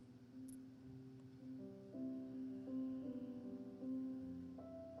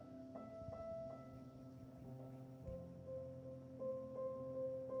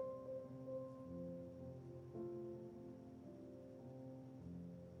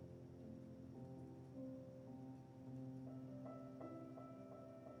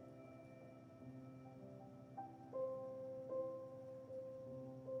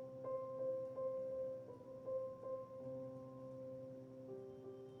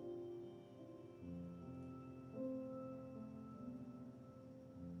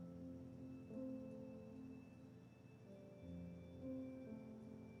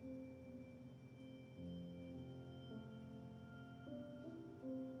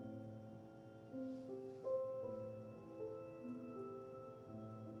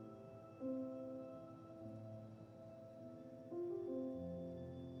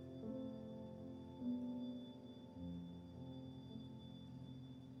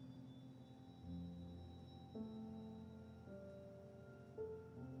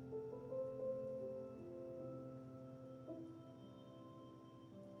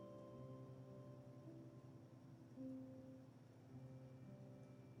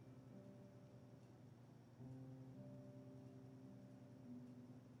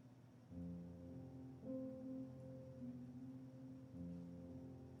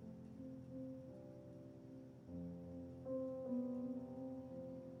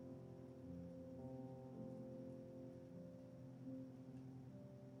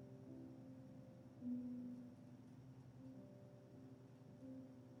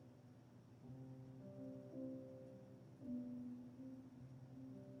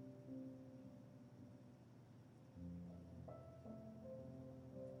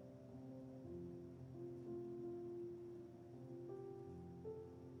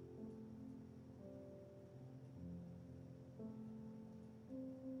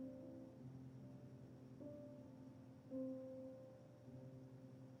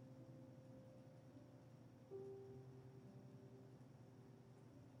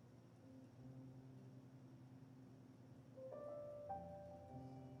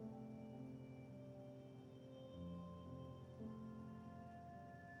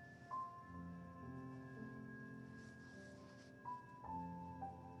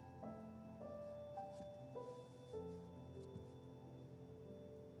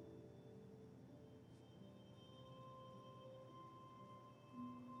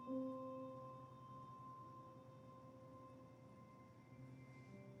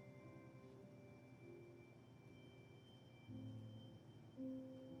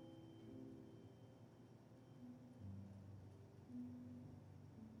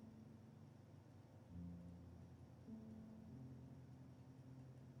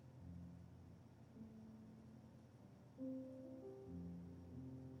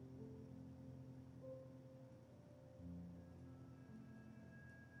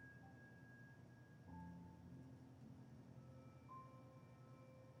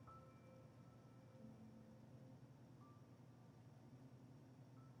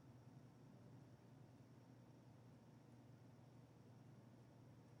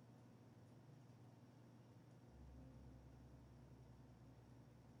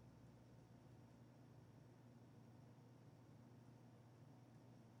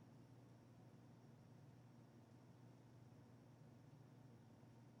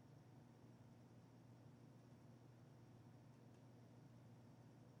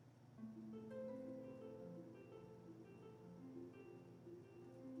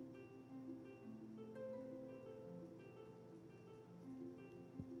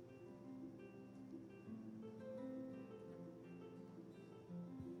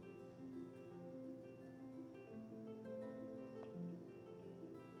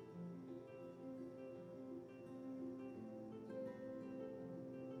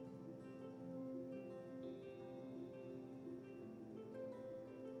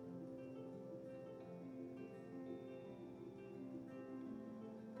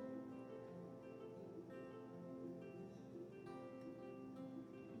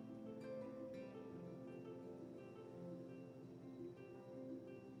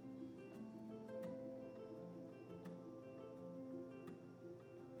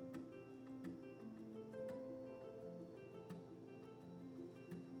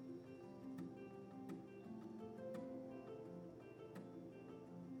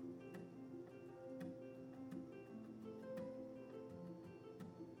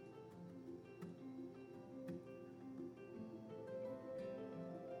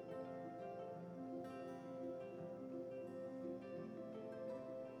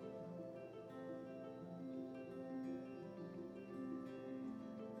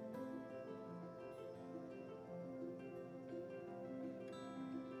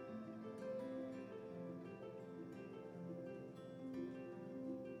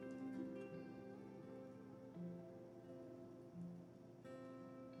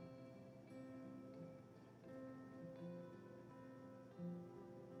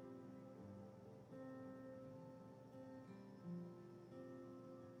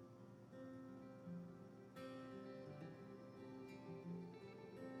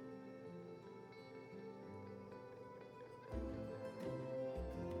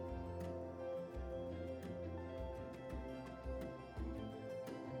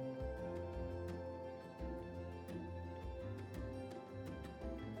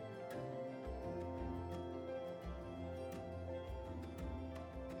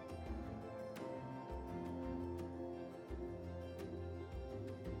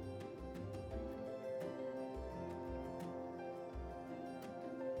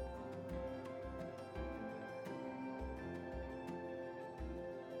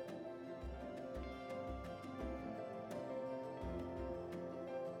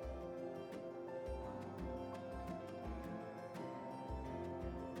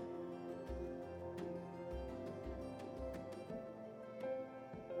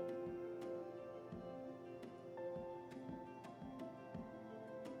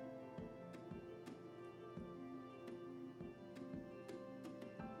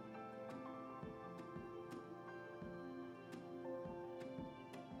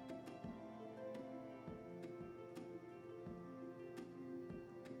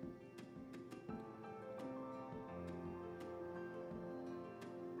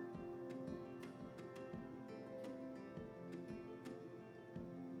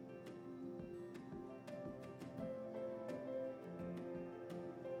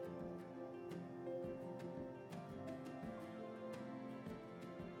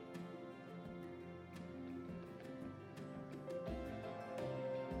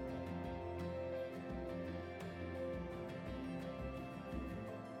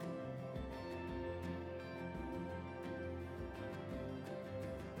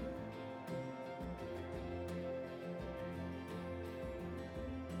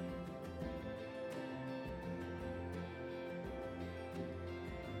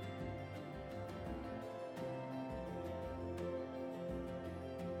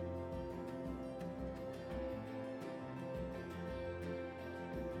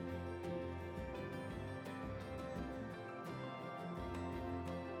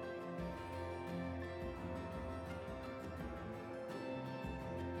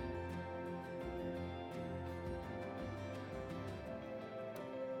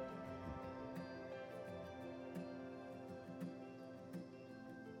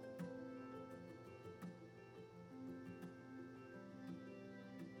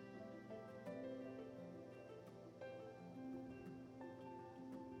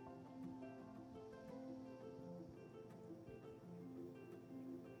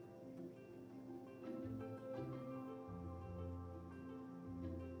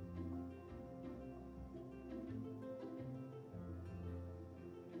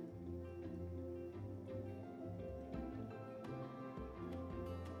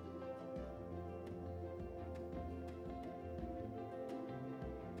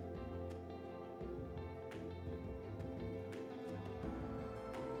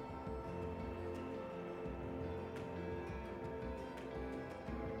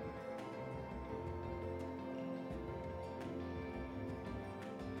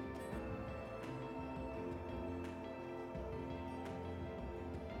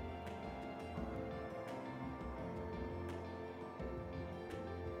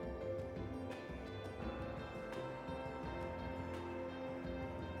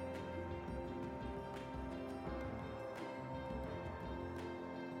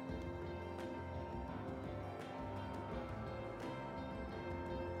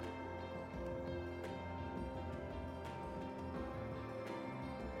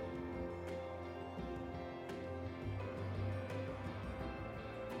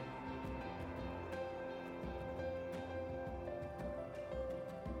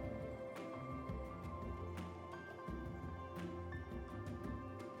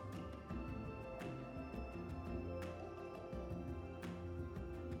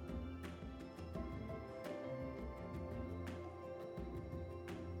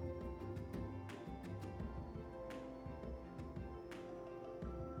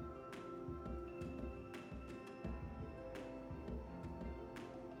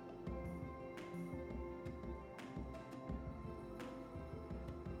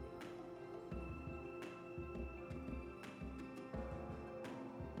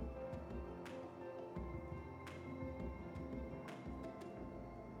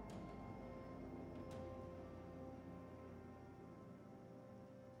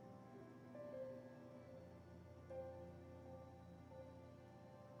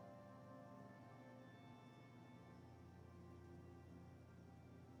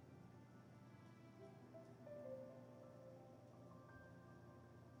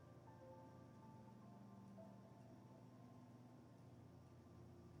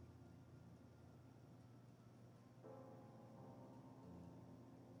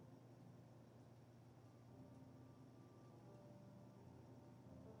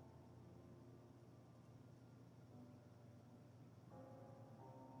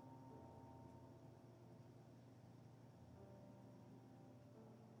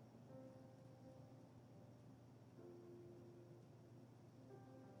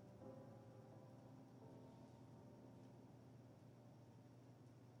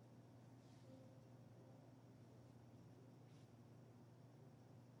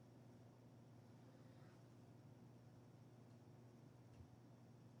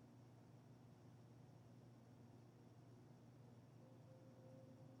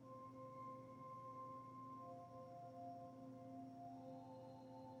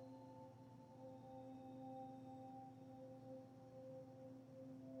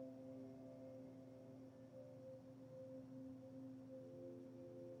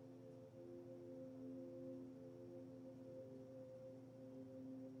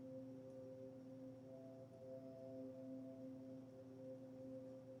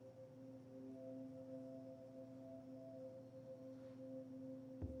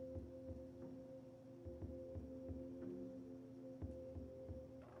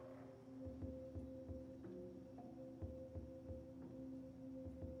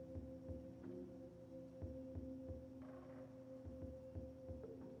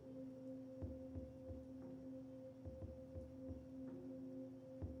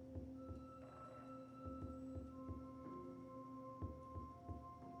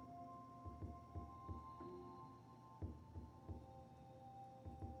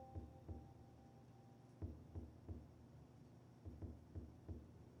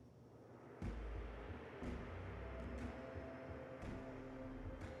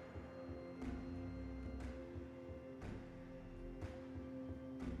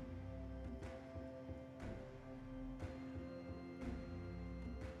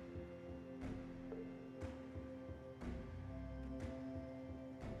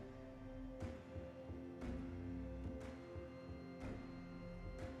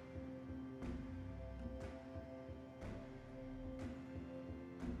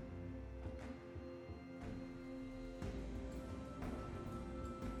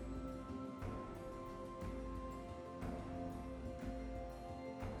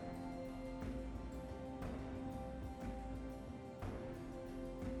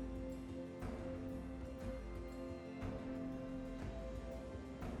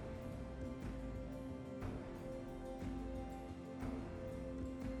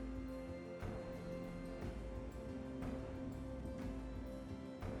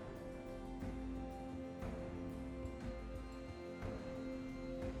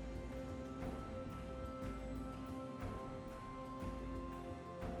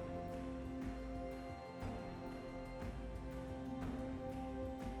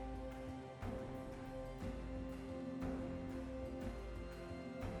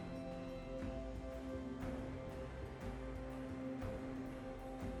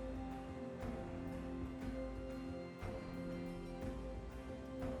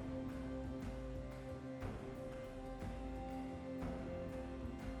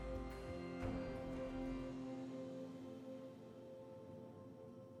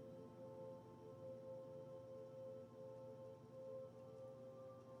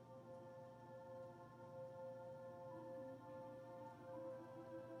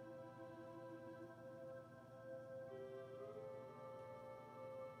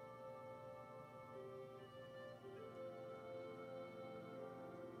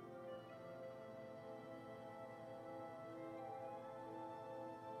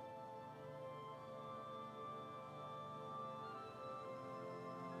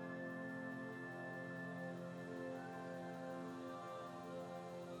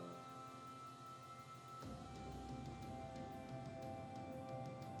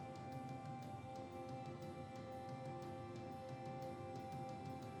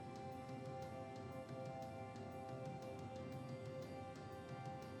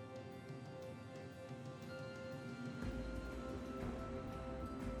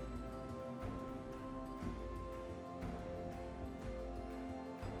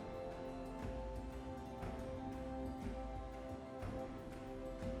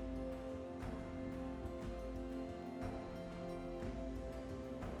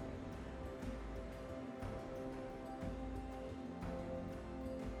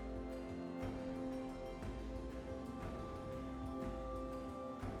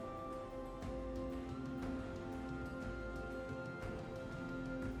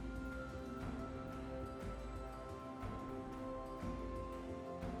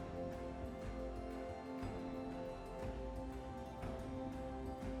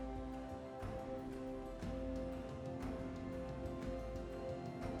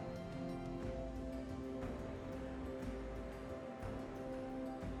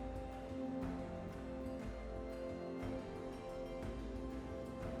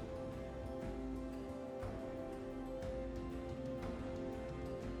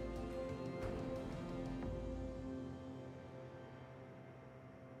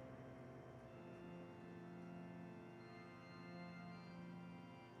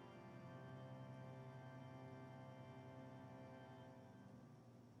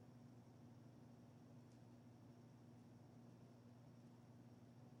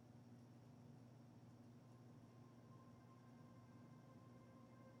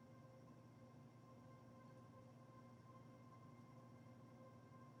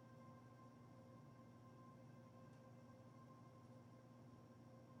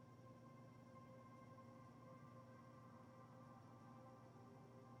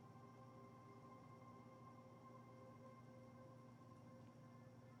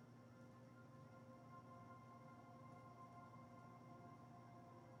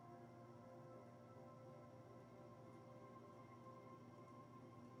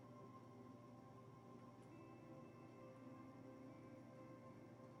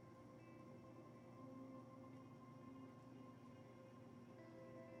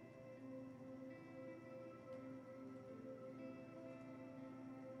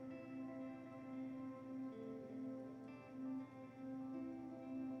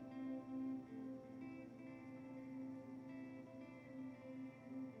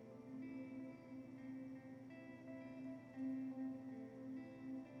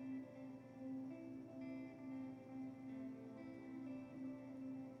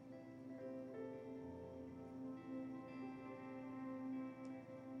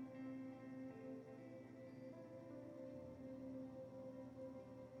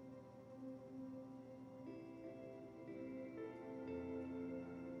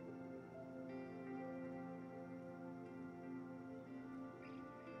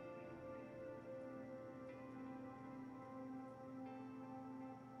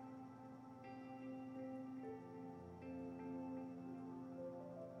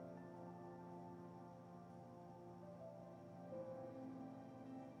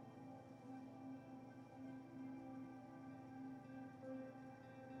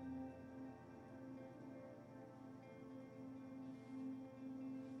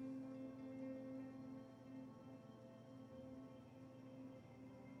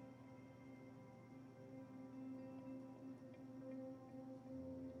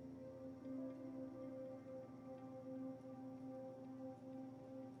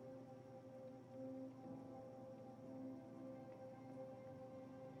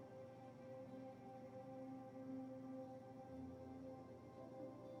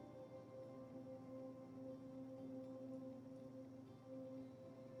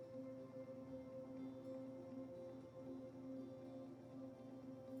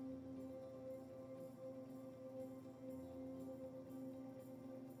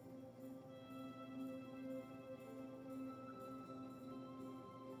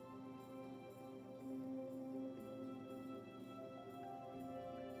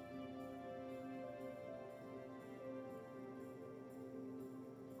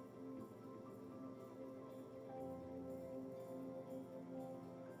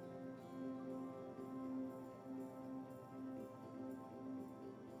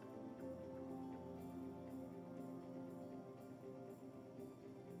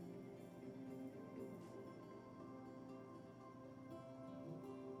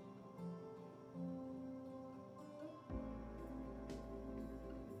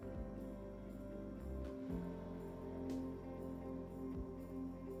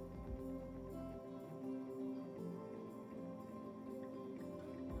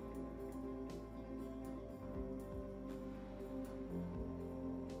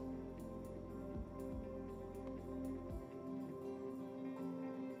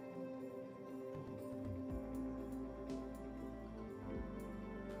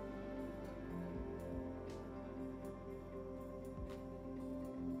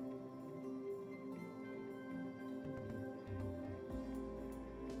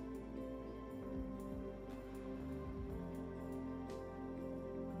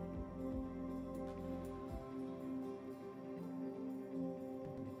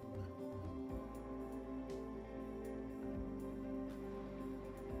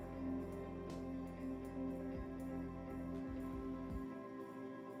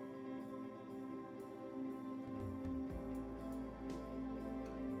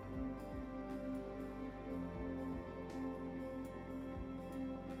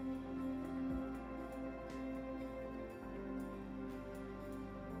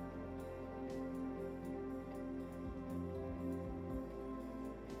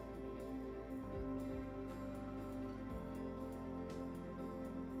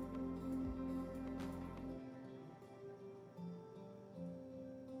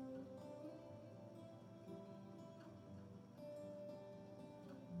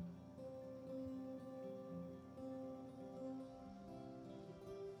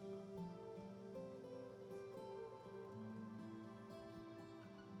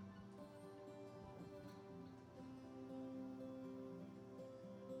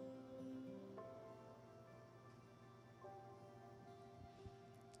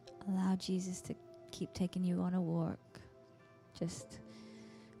 Jesus to keep taking you on a walk. Just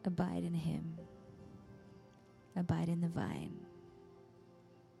abide in him. Abide in the vine.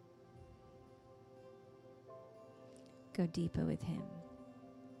 Go deeper with him.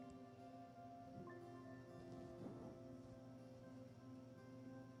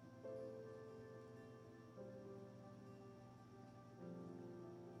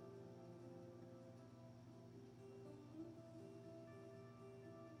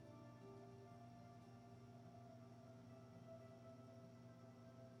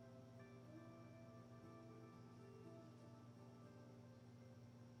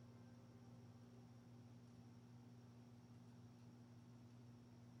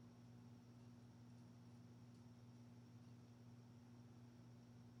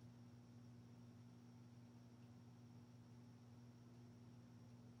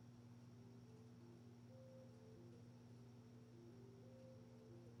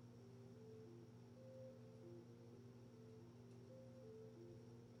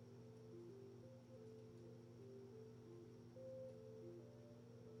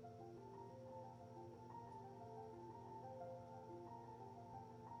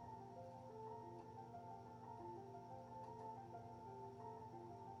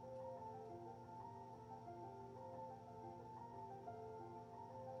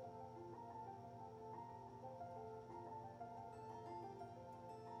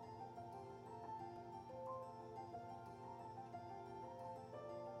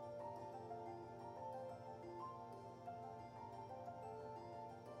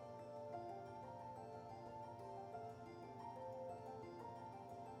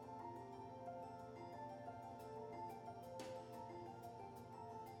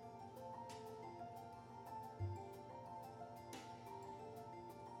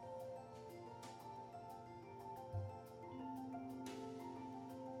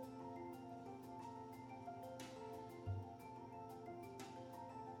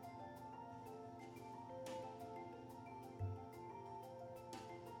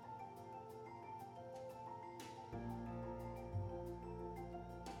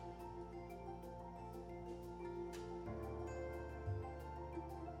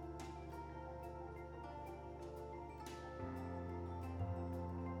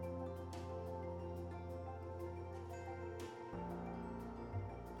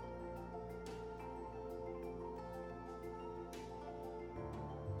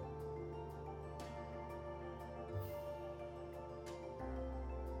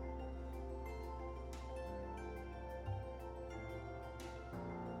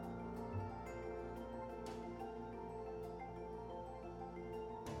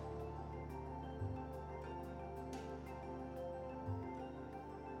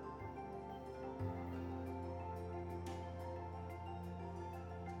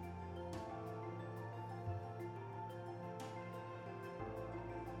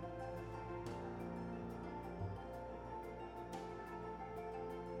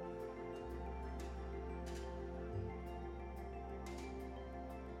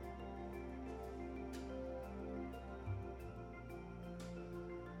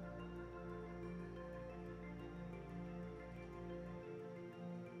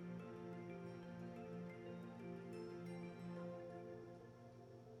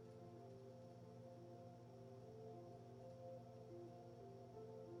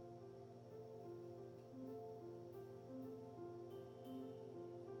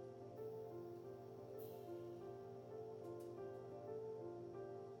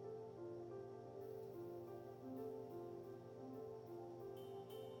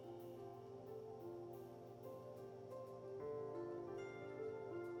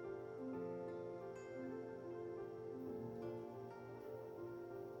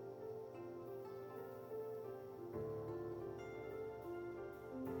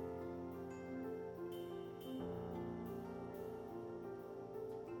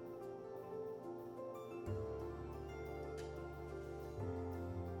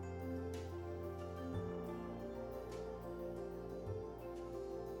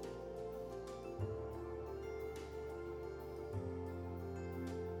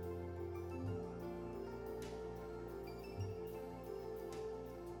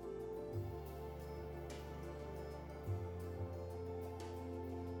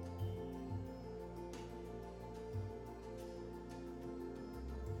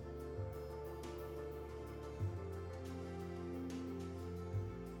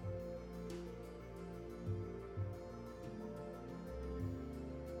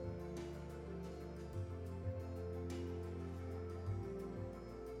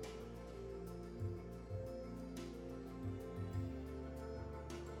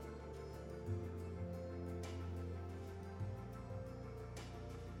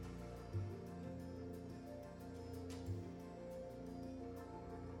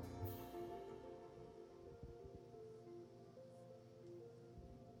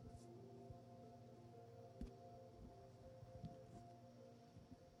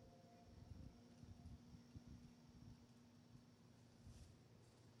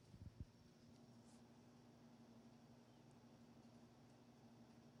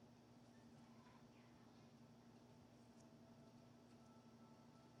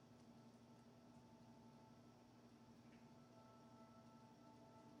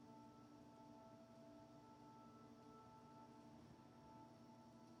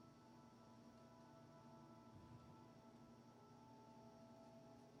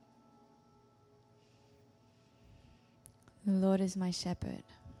 The Lord is my shepherd,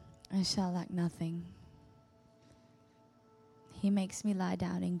 I shall lack nothing. He makes me lie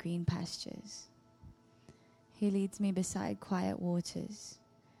down in green pastures. He leads me beside quiet waters.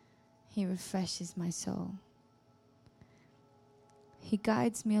 He refreshes my soul. He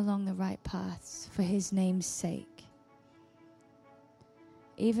guides me along the right paths for his name's sake.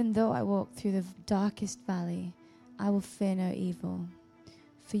 Even though I walk through the darkest valley, I will fear no evil,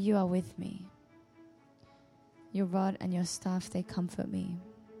 for you are with me. Your rod and your staff, they comfort me.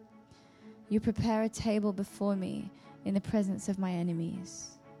 You prepare a table before me in the presence of my enemies.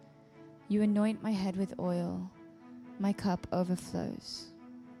 You anoint my head with oil. My cup overflows.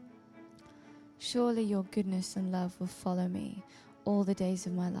 Surely your goodness and love will follow me all the days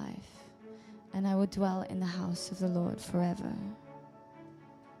of my life, and I will dwell in the house of the Lord forever.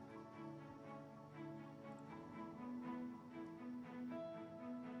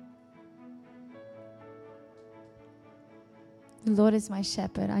 The Lord is my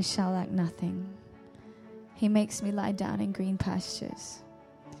shepherd, I shall lack nothing. He makes me lie down in green pastures.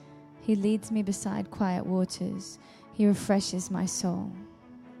 He leads me beside quiet waters. He refreshes my soul.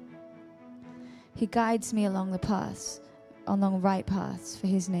 He guides me along right paths for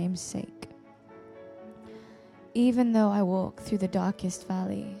his name's sake. Even though I walk through the darkest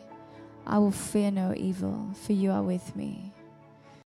valley, I will fear no evil, for you are with me.